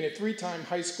 and a 3-time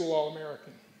high school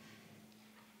All-American.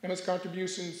 Emma's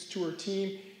contributions to her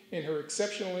team and her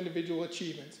exceptional individual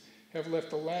achievements have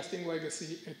left a lasting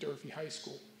legacy at Durfee High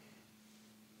School.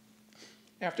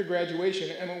 After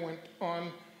graduation, Emma went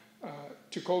on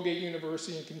to Colgate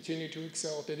University and continued to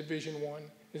excel at the Division I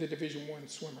as a Division I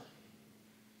swimmer.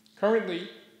 Currently,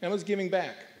 Emma's giving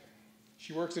back.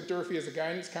 She works at Durfee as a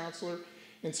guidance counselor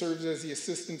and serves as the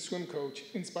assistant swim coach,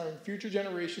 inspiring future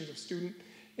generations of students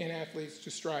and athletes to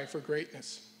strive for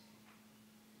greatness.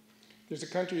 There's a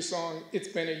country song, "It's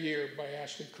Been a Year" by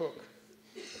Ashley Cook.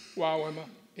 Wow, Emma,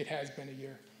 it has been a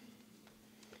year.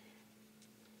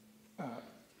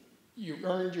 You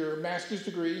earned your master's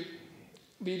degree,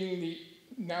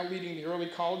 now leading the early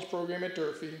college program at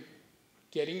Durfee,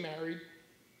 getting married,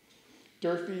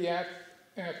 Durfee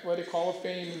Athletic Hall of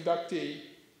Fame inductee,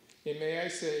 and may I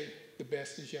say, the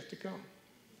best is yet to come.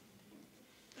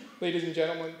 Ladies and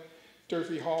gentlemen,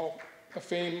 Durfee Hall of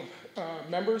Fame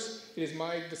members, it is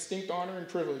my distinct honor and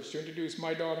privilege to introduce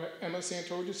my daughter, Emma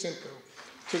Santoro Jacinto,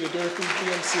 to the Durfee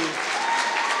B.M.C.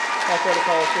 Athletic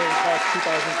Hall of Fame class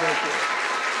 2024.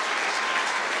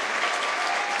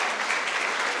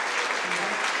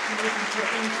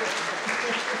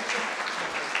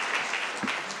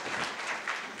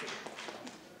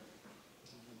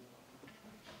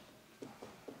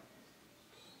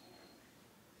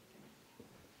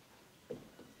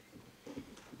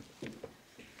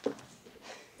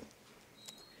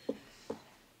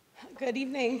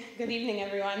 Good evening,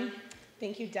 everyone.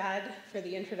 Thank you, Dad, for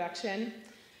the introduction.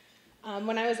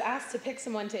 When I was asked to pick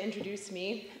someone to introduce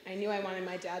me, I knew I wanted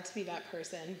my dad to be that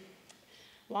person.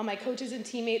 While my coaches and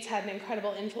teammates had an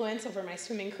incredible influence over my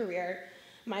swimming career,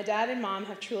 my dad and mom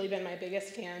have truly been my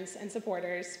biggest fans and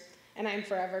supporters, and I'm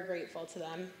forever grateful to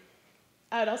them.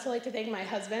 I would also like to thank my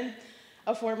husband,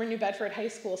 a former New Bedford High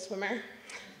School swimmer.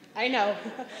 I know,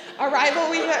 a rival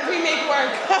we make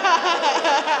work.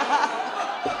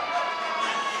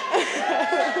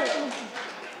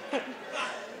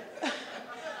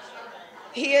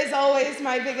 He is always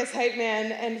my biggest hype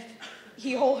man, and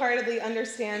he wholeheartedly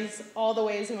understands all the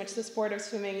ways in which the sport of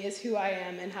swimming is who I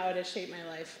am and how it has shaped my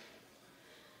life.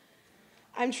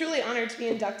 I'm truly honored to be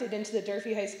inducted into the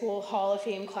Durfee High School Hall of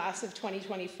Fame class of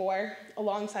 2024,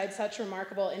 alongside such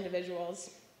remarkable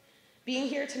individuals. Being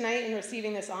here tonight and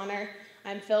receiving this honor,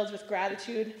 I'm filled with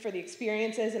gratitude for the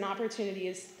experiences and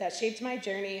opportunities that shaped my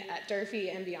journey at Durfee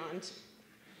and beyond.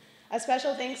 A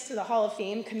special thanks to the Hall of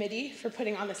Fame committee for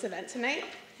putting on this event tonight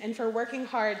and for working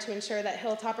hard to ensure that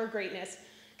Hilltopper greatness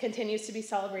continues to be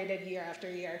celebrated year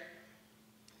after year.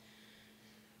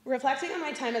 Reflecting on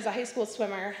my time as a high school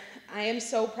swimmer, I am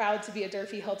so proud to be a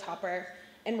Durfee Hilltopper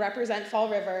and represent Fall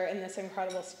River in this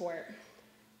incredible sport.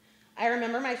 I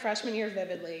remember my freshman year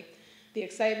vividly, the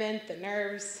excitement, the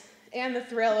nerves, and the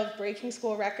thrill of breaking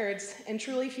school records and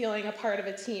truly feeling a part of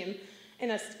a team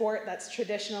in a sport that's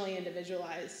traditionally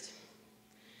individualized.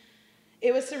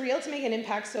 It was surreal to make an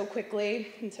impact so quickly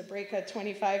and to break a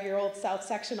 25-year-old South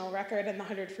sectional record in the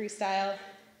 100 freestyle.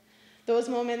 Those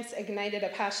moments ignited a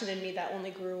passion in me that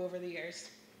only grew over the years.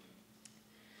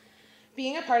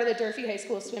 Being a part of the Durfee High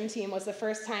School swim team was the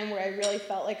first time where I really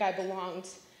felt like I belonged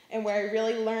and where I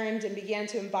really learned and began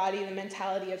to embody the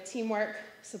mentality of teamwork,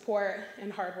 support,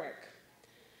 and hard work.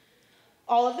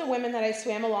 All of the women that I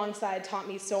swam alongside taught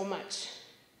me so much,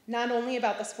 not only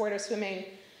about the sport of swimming,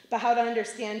 but how to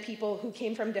understand people who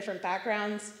came from different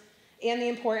backgrounds and the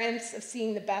importance of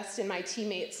seeing the best in my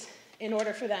teammates in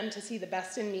order for them to see the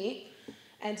best in me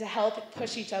and to help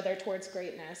push each other towards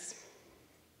greatness.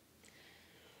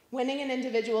 Winning an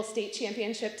individual state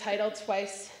championship title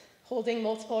twice, holding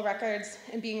multiple records,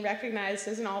 and being recognized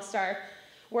as an all-star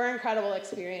were incredible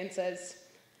experiences,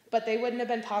 but they wouldn't have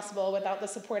been possible without the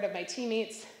support of my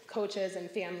teammates, coaches,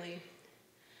 and family.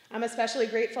 I'm especially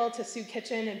grateful to Sue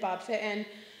Kitchen and Bob Fitton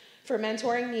for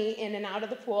mentoring me in and out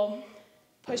of the pool,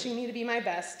 pushing me to be my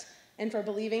best, and for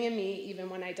believing in me even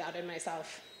when I doubted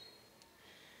myself.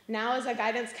 Now, as a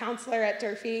guidance counselor at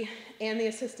Durfee and the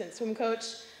assistant swim coach,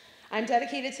 I'm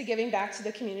dedicated to giving back to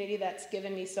the community that's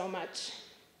given me so much.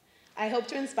 I hope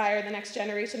to inspire the next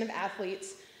generation of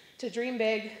athletes to dream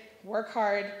big, work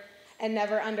hard, and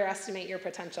never underestimate your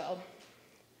potential.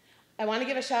 I want to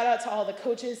give a shout out to all the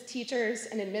coaches, teachers,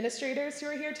 and administrators who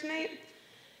are here tonight.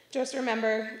 Just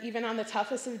remember, even on the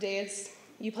toughest of days,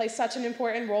 you play such an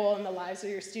important role in the lives of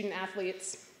your student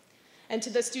athletes. And to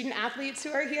the student athletes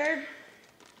who are here,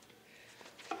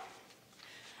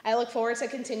 I look forward to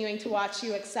continuing to watch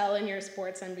you excel in your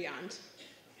sports and beyond.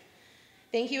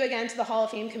 Thank you again to the Hall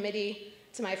of Fame committee,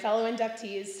 to my fellow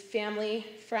inductees, family,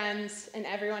 friends, and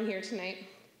everyone here tonight.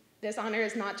 This honor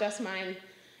is not just mine.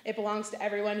 It belongs to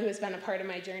everyone who has been a part of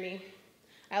my journey.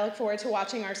 I look forward to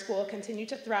watching our school continue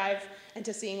to thrive and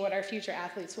to seeing what our future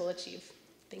athletes will achieve.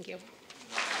 Thank you.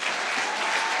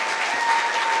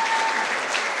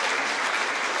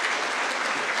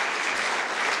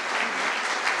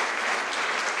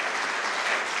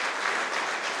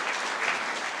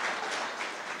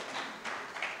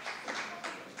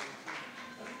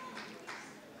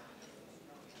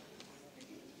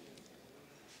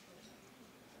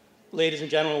 Ladies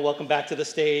and gentlemen, welcome back to the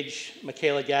stage,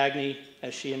 Michaela Gagne,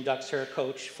 as she inducts her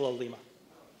coach, Flo Lima.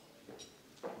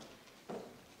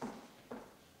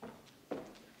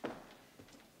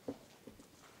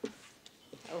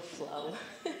 Oh, Flo.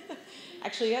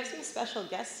 Actually, you have some special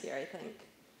guests here, I think.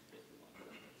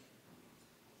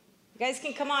 You guys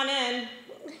can come on in.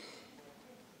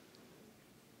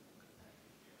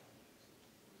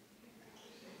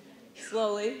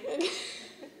 Slowly.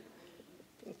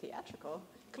 Being theatrical.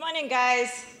 Come on in,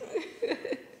 guys.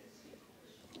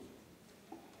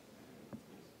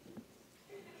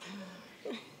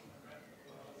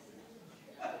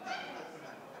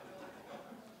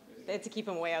 They had to keep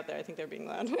them way out there. I think they're being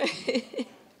loud.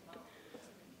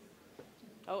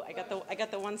 Oh, I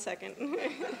got the 1 second. They're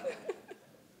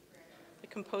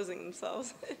composing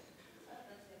themselves.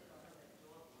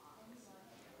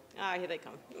 Ah, here they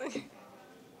come.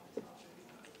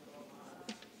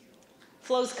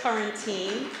 Flo's current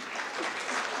team.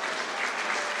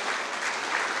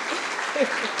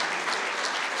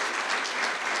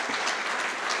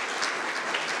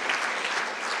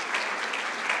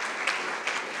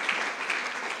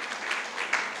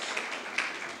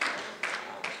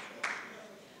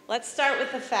 Let's start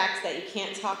with the fact that you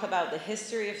can't talk about the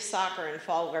history of soccer in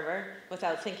Fall River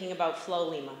without thinking about Flo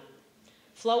Lima.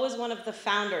 Flo was one of the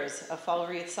founders of Fall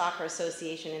River Youth Soccer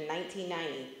Association in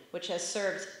 1990, which has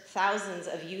served thousands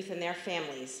of youth and their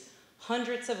families,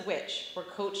 hundreds of which were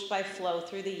coached by Flo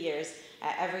through the years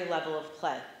at every level of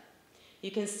play.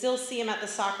 You can still see him at the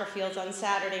soccer fields on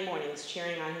Saturday mornings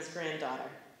cheering on his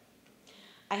granddaughter.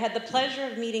 I had the pleasure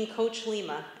of meeting Coach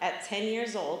Lima at 10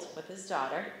 years old with his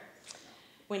daughter,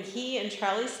 when he and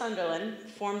Charlie Sunderland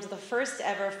formed the first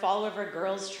ever Fall River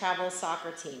girls travel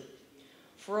soccer team.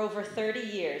 For over 30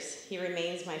 years, he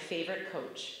remains my favorite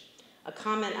coach, a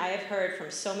comment I have heard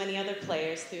from so many other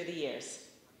players through the years.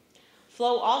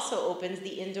 Flo also opens the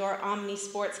indoor Omni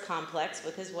Sports Complex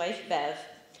with his wife, Bev.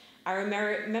 I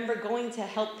remember going to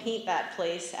help paint that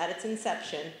place at its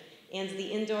inception, and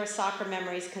the indoor soccer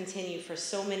memories continue for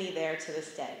so many there to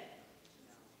this day.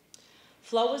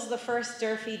 Flo was the first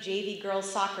Durfee JV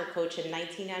girls soccer coach in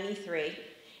 1993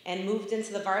 and moved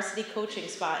into the varsity coaching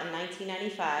spot in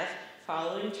 1995,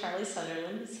 following Charlie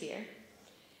Sunderland, who's here,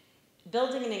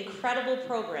 building an incredible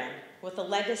program with a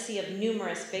legacy of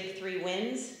numerous Big Three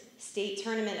wins, state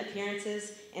tournament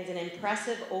appearances, and an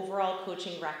impressive overall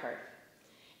coaching record.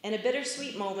 In a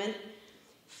bittersweet moment,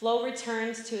 Flo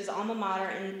returned to his alma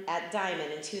mater at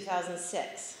Diamond in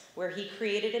 2006, where he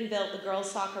created and built the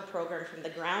girls soccer program from the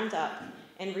ground up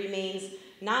and remains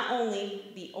not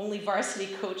only the only varsity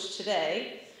coach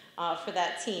today for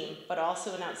that team, but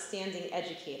also an outstanding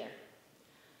educator.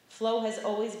 Flo has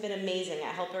always been amazing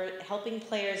at helping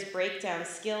players break down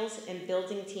skills and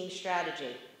building team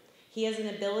strategy. He has an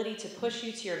ability to push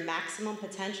you to your maximum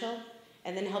potential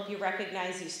and then help you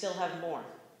recognize you still have more.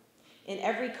 In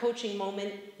every coaching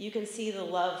moment, you can see the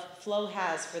love Flo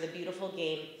has for the beautiful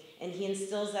game, and he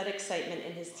instills that excitement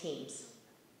in his teams.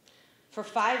 For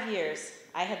 5 years,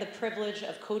 I had the privilege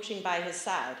of coaching by his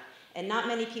side, and not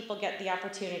many people get the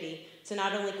opportunity to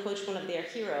not only coach one of their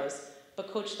heroes,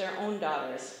 but coach their own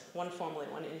daughters, one formally,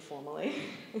 one informally.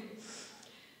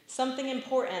 Something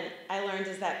important I learned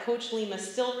is that Coach Lima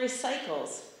still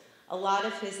recycles a lot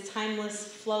of his timeless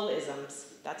Flo-isms.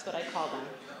 That's what I call them.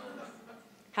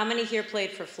 How many here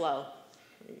played for Flo?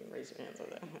 You can raise your hands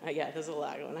over there. Yeah, there's a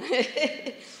lot going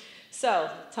on. So,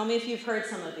 tell me if you've heard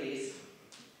some of these.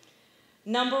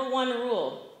 Number 1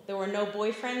 rule, there were no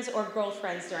boyfriends or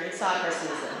girlfriends during soccer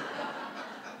season.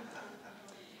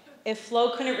 If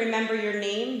Flo couldn't remember your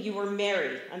name, you were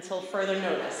married until further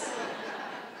notice.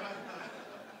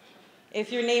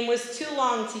 If your name was too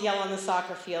long to yell on the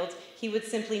soccer field, he would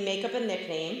simply make up a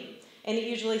nickname, and it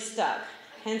usually stuck.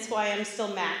 Hence why I'm still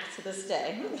Mac to this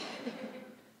day.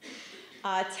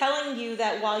 Telling you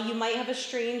that while you might have a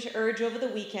strange urge over the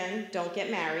weekend, don't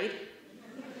get married.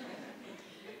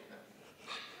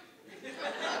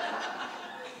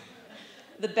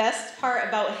 The best part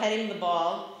about heading the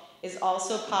ball is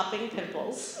also popping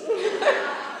pimples.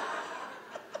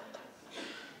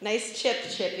 Nice chip,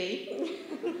 Chippy.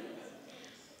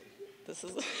 This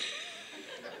is...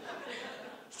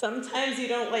 Sometimes you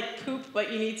don't like poop,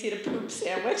 but you need to eat a poop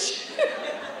sandwich.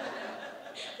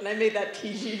 And I made that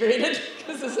PG rated,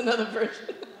 because there's another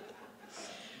version.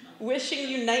 Wishing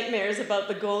you nightmares about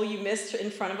the goal you missed in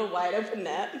front of a wide open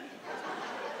net.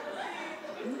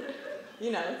 You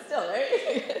know, still,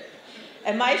 right?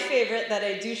 And my favorite that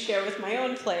I do share with my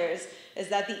own players is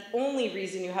that the only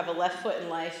reason you have a left foot in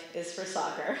life is for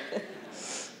soccer.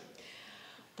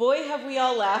 Boy, have we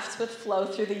all laughed with Flo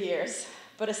through the years.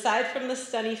 But aside from the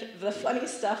funny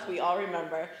stuff we all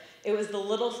remember, it was the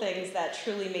little things that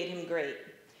truly made him great.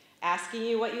 Asking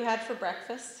you what you had for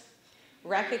breakfast,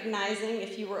 recognizing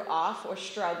if you were off or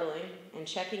struggling and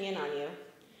checking in on you,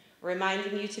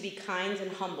 reminding you to be kind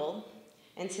and humble,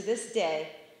 and to this day,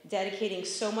 dedicating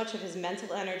so much of his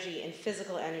mental energy and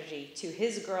physical energy to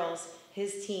his girls,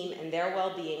 his team, and their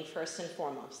well-being first and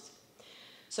foremost.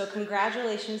 So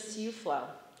congratulations to you, Flo.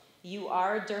 You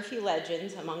are a Durfee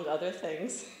legend, among other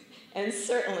things, and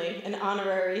certainly an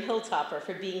honorary Hilltopper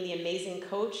for being the amazing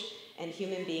coach and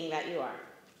human being that you are.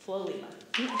 Flo Lima.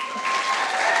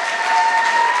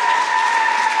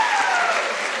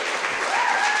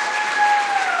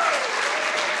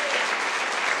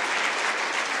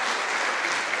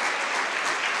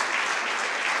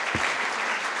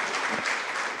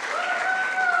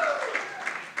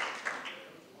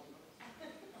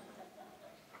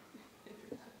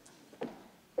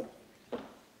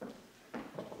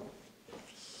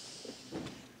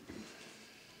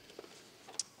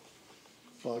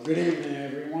 Well, good evening,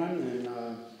 everyone, and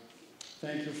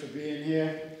thank you for being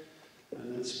here.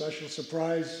 And a special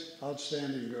surprise,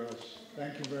 outstanding girls.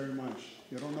 Thank you very much.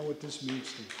 You don't know what this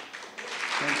means to me.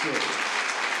 Thank you.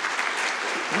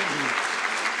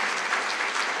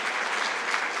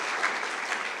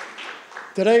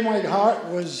 Today, my heart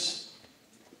was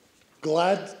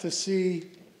glad to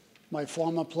see my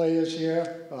former players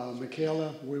here.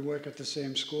 Michaela, we work at the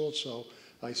same school, so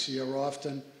I see her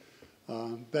often.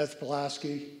 Beth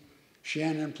Pulaski,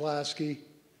 Shannon Pulaski,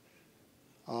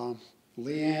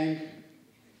 Leanne,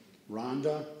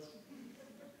 Rhonda,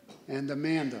 and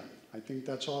Amanda. I think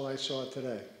that's all I saw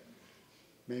today.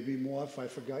 Maybe more. If I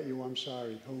forgot you, I'm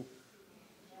sorry. Who?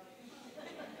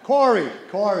 Corey.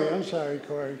 I'm sorry,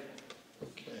 Corey.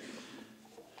 Okay.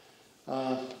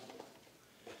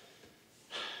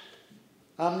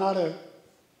 I'm not a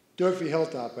Durfee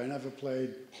Hilltop. I never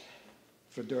played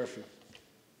for Durfee.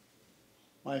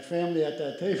 My family at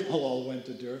that table all went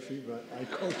to Durfee, but I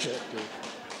coach at Durfee.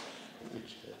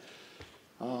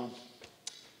 Okay.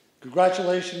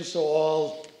 Congratulations to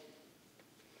all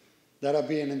that are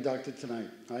being inducted tonight.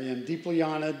 I am deeply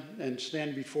honored and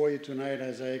stand before you tonight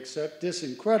as I accept this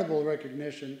incredible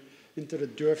recognition into the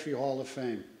Durfee Hall of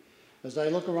Fame. As I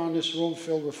look around this room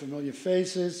filled with familiar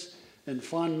faces and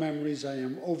fond memories, I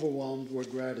am overwhelmed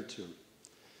with gratitude.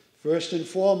 First and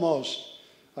foremost,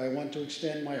 I want to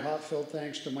extend my heartfelt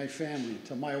thanks to my family,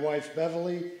 to my wife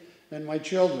Beverly, and my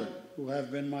children, who have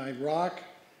been my rock,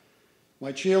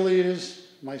 my cheerleaders,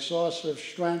 my source of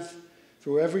strength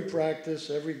through every practice,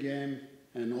 every game,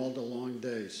 and all the long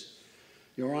days.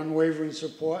 Your unwavering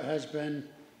support has been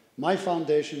my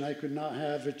foundation. I could not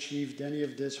have achieved any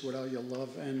of this without your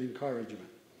love and encouragement.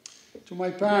 To my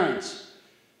parents,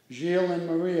 Gilles and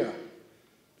Maria,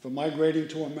 for migrating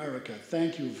to America,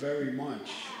 thank you very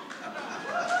much.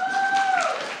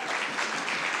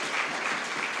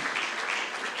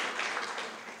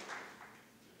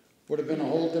 Would have been a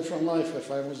whole different life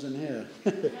if I wasn't here.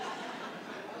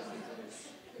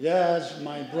 Yeah, as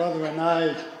my brother and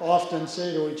I often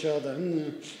say to each other,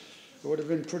 it would have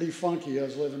been pretty funky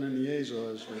us living in the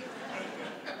Azores.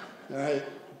 All right.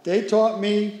 They taught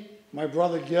me, my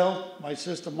brother Gil, my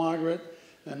sister Margaret,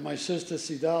 and my sister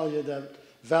Sedalia, that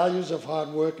values of hard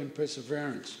work and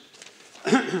perseverance.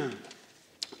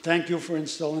 Thank you for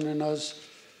instilling in us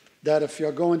that if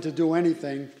you're going to do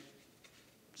anything,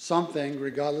 something,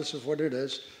 regardless of what it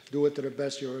is, do it to the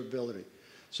best of your ability.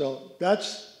 So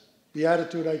that's the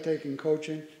attitude I take in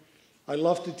coaching. I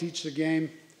love to teach the game.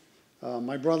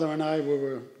 My brother and I, we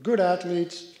were good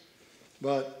athletes,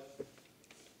 but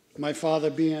my father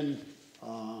being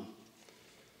a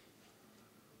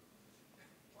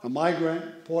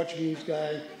migrant, Portuguese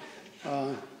guy,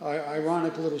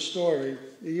 ironic little story.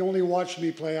 He only watched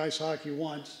me play ice hockey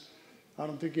once. I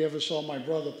don't think he ever saw my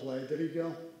brother play. Did he,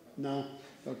 Gil? No?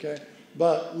 Okay.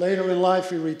 But later in life,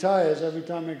 he retires. Every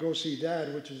time I go see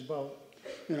Dad, which is about,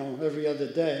 every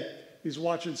other day, he's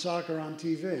watching soccer on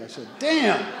TV. I said,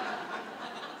 damn!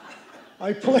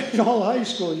 I played all high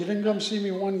school. You didn't come see me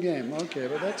one game. Okay,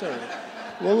 but that's all right.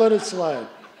 We'll let it slide.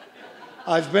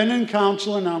 I've been in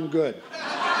counseling. I'm good.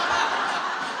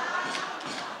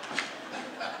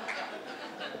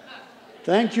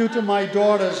 Thank you to my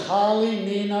daughters, Holly,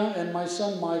 Nina, and my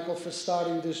son, Michael, for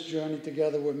starting this journey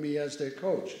together with me as their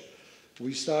coach.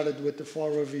 We started with the Fall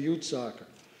River Youth Soccer.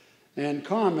 And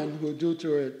Carmen, who due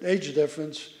to her age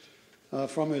difference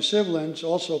from her siblings,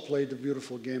 also played the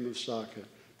beautiful game of soccer.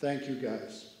 Thank you,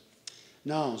 guys.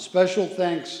 Now, special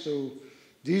thanks to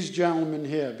these gentlemen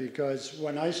here, because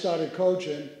when I started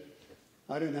coaching,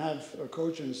 I didn't have a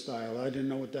coaching style. I didn't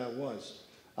know what that was.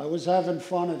 I was having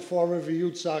fun at Fall River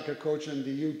Youth Soccer coaching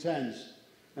the U10s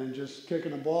and just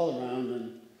kicking the ball around.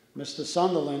 And Mr.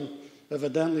 Sunderland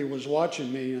evidently was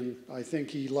watching me, and I think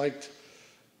he liked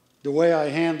the way I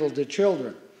handled the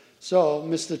children. So,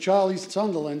 Mr. Charlie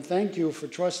Sunderland, thank you for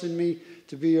trusting me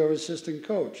to be your assistant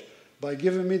coach. By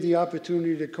giving me the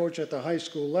opportunity to coach at the high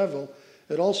school level,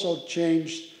 it also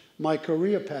changed my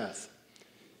career path.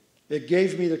 It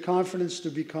gave me the confidence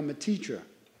to become a teacher.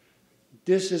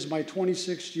 This is my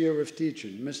 26th year of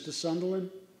teaching. Mr. Sunderland,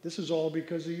 this is all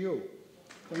because of you.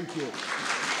 Thank you.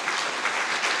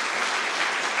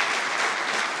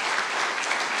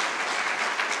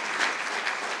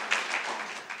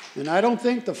 And I don't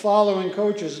think the following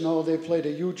coaches know they played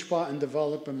a huge part in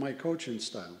developing my coaching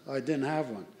style. I didn't have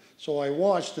one. So I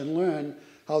watched and learned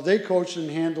how they coached and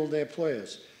handled their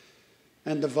players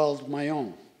and developed my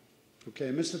own. Okay,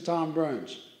 Mr. Tom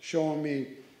Burns, showing me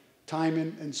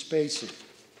timing and spacing,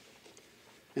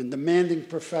 and demanding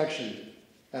perfection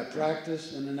at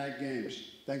practice and in at games.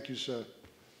 Thank you, sir.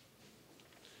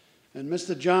 And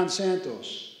Mr. John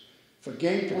Santos, for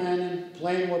game planning,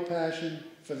 playing with passion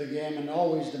for the game, and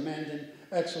always demanding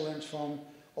excellence from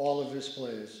all of his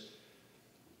players.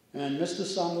 And Mr.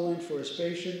 Sunderland for his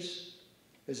patience,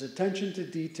 his attention to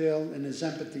detail, and his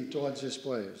empathy towards his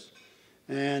players.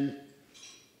 And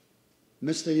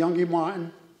Mr. Youngie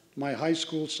Martin, my high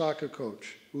school soccer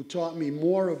coach, who taught me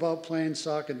more about playing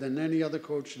soccer than any other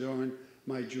coach during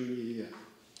my junior year.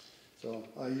 So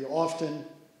I often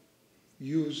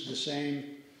use the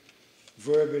same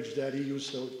verbiage that he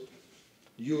used to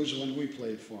use when we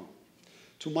played for him.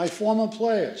 To my former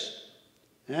players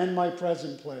and my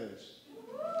present players,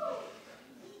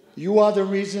 you are the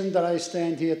reason that I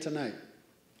stand here tonight.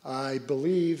 I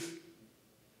believe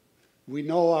we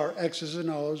know our X's and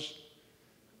O's.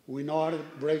 We know how to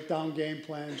break down game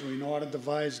plans. We know how to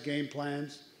devise game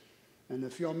plans. And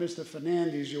if you're Mr.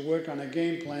 Fernandez, you work on a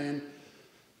game plan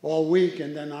all week,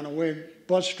 and then on a way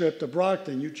bus trip to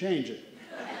Brockton, you change it.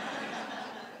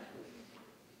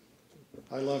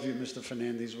 I love you, Mr.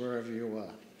 Fernandez, wherever you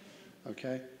are,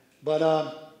 okay? But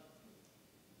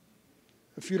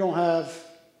if you don't have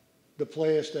the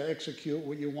players to execute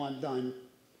what you want done,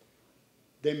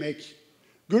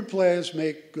 good players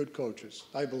make good coaches,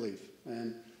 I believe.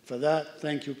 And for that,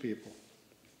 thank you, people.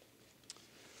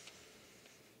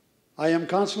 I am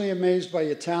constantly amazed by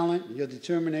your talent, your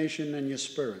determination, and your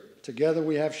spirit. Together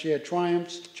we have shared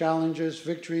triumphs, challenges,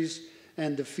 victories,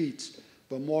 and defeats.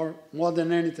 But more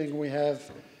than anything, we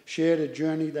have shared a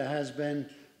journey that has been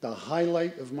the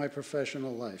highlight of my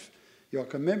professional life. Your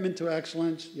commitment to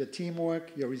excellence, your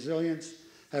teamwork, your resilience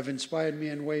have inspired me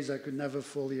in ways I could never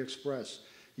fully express.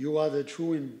 You are the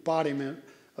true embodiment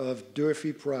of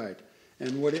Durfee pride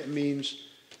and what it means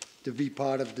to be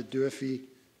part of the Durfee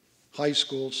High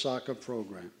School soccer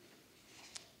program.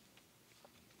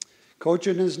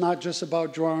 Coaching is not just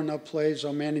about drawing up plays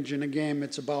or managing a game.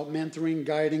 It's about mentoring,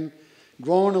 guiding,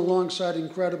 growing alongside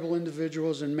incredible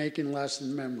individuals, and making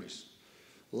lasting memories.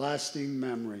 Lasting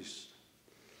memories.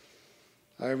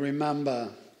 I remember,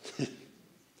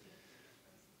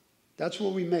 that's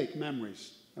what we make,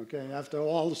 memories, okay? After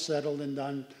all is settled and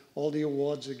done, all the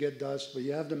awards that get dust, but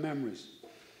you have the memories.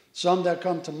 Some that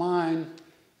come to mind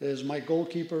is my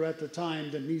goalkeeper at the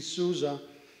time, Denise Souza,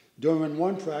 during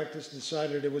one practice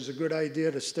decided it was a good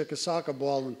idea to stick a soccer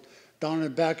ball down in the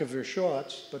back of her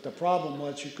shorts, but the problem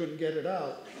was she couldn't get it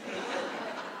out.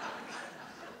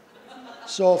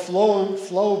 So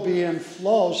Flo being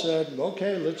Flo said,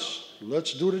 okay,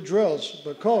 let's do the drills.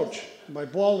 But coach, my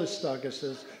ball is stuck. I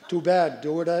says, too bad,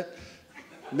 do it.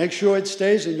 Make sure it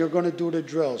stays and you're going to do the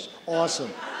drills.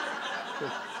 Awesome.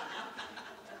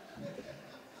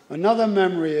 Another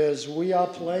memory is we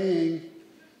played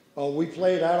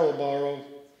Attleboro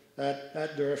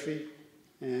at Durfee,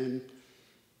 and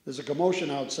there's a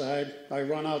commotion outside. I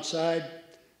run outside,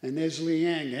 and there's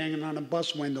Leanne hanging on a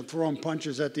bus window throwing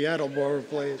punches at the Attleboro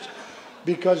players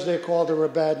because they called her a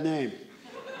bad name.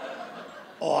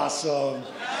 Awesome.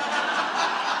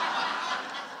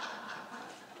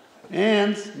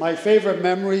 And my favorite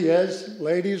memory is,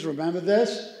 ladies, remember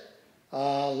this?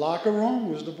 Locker room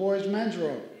was the boys' men's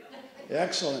room.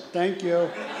 Excellent, thank you.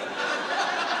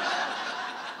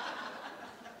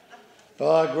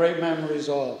 Great memories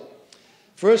all.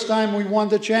 First time we won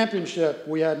the championship,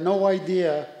 we had no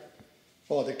idea,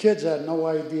 or the kids had no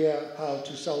idea how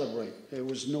to celebrate. It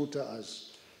was new to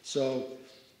us. So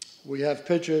we have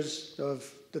pictures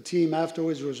of the team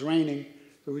afterwards. It was raining,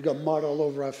 so we got mud all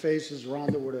over our faces.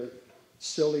 Rhonda with a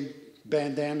silly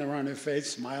bandana around her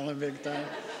face, smiling big time.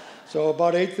 So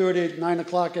about 8:30, 9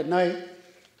 o'clock at night,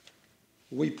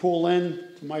 we pull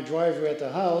in to my driveway at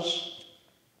the house,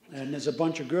 and there's a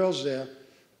bunch of girls there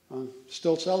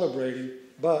still celebrating,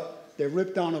 but they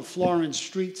ripped down a Florence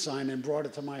Street sign and brought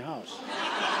it to my house.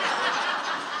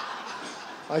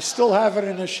 I still have it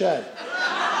in a shed.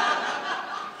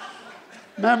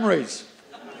 Memories.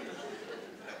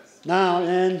 Now,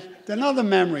 and another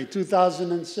memory,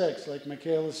 2006, like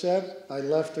Michaela said, I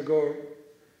left to go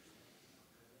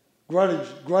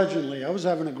grudgingly. I was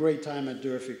having a great time at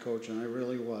Durfee coaching, I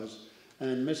really was.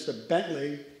 And Mr.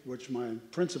 Bentley, which my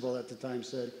principal at the time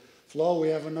said, Flo, we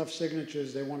have enough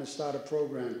signatures, they want to start a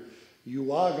program.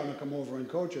 You are going to come over and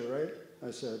coach it, right?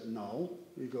 I said, no.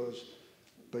 He goes,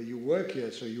 but you work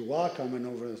here, so you are coming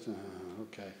over. I said,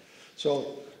 okay.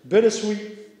 So,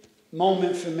 bittersweet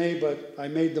moment for me, but I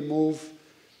made the move.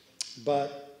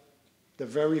 But the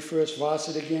very first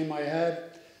varsity game I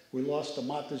had, we lost to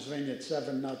Martha's Vineyard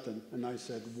 7-0. And I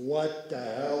said, what the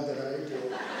hell did I do?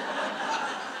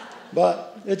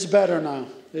 But it's better now.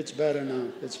 It's better now.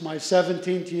 It's my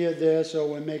 17th year there, so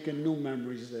we're making new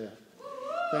memories there.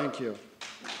 Thank you.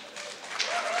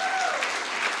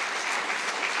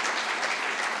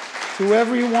 To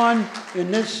everyone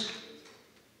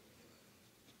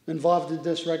involved in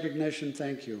this recognition,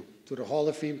 thank you. To the Hall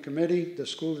of Fame committee, the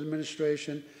school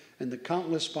administration, and the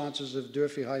countless sponsors of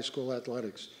Durfee High School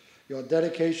athletics. Your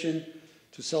dedication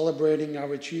to celebrating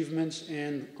our achievements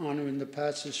and honoring the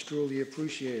past is truly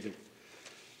appreciated.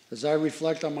 As I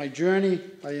reflect on my journey,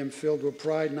 I am filled with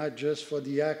pride, not just for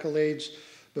the accolades,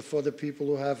 but for the people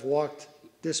who have walked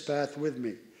this path with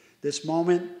me. This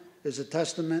moment is a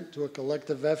testament to a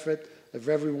collective effort of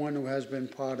everyone who has been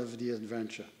part of the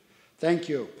adventure. Thank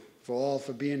you for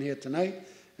being here tonight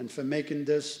and for making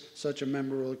this such a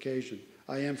memorable occasion.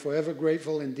 I am forever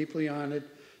grateful and deeply honored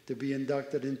to be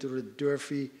inducted into the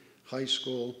Durfee High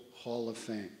School Hall of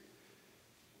Fame.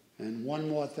 And one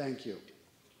more thank you.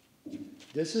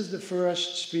 This is the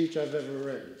first speech I've ever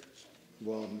written.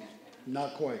 Well,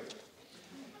 not quite.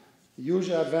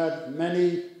 Usually I've had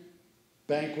many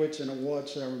banquets and award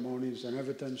ceremonies, and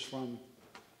everything's from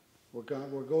what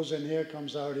goes in here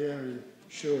comes out here and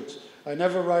shoots. I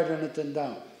never write anything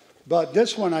down. But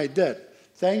this one I did.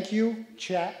 Thank you,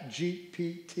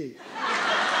 ChatGPT.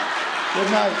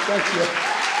 Good night. Thank you.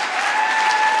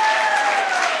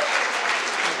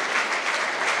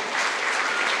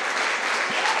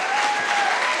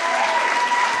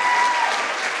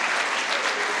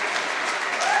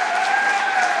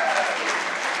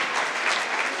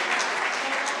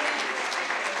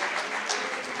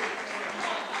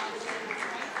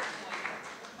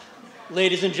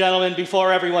 Ladies and gentlemen,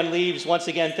 before everyone leaves, once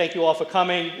again, thank you all for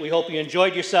coming. We hope you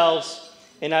enjoyed yourselves,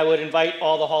 and I would invite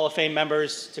all the Hall of Fame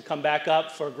members to come back up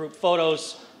for group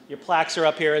photos. Your plaques are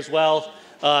up here as well.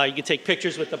 You can take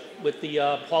pictures with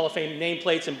the Hall of Fame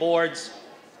nameplates and boards.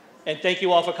 And thank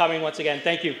you all for coming once again.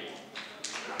 Thank you.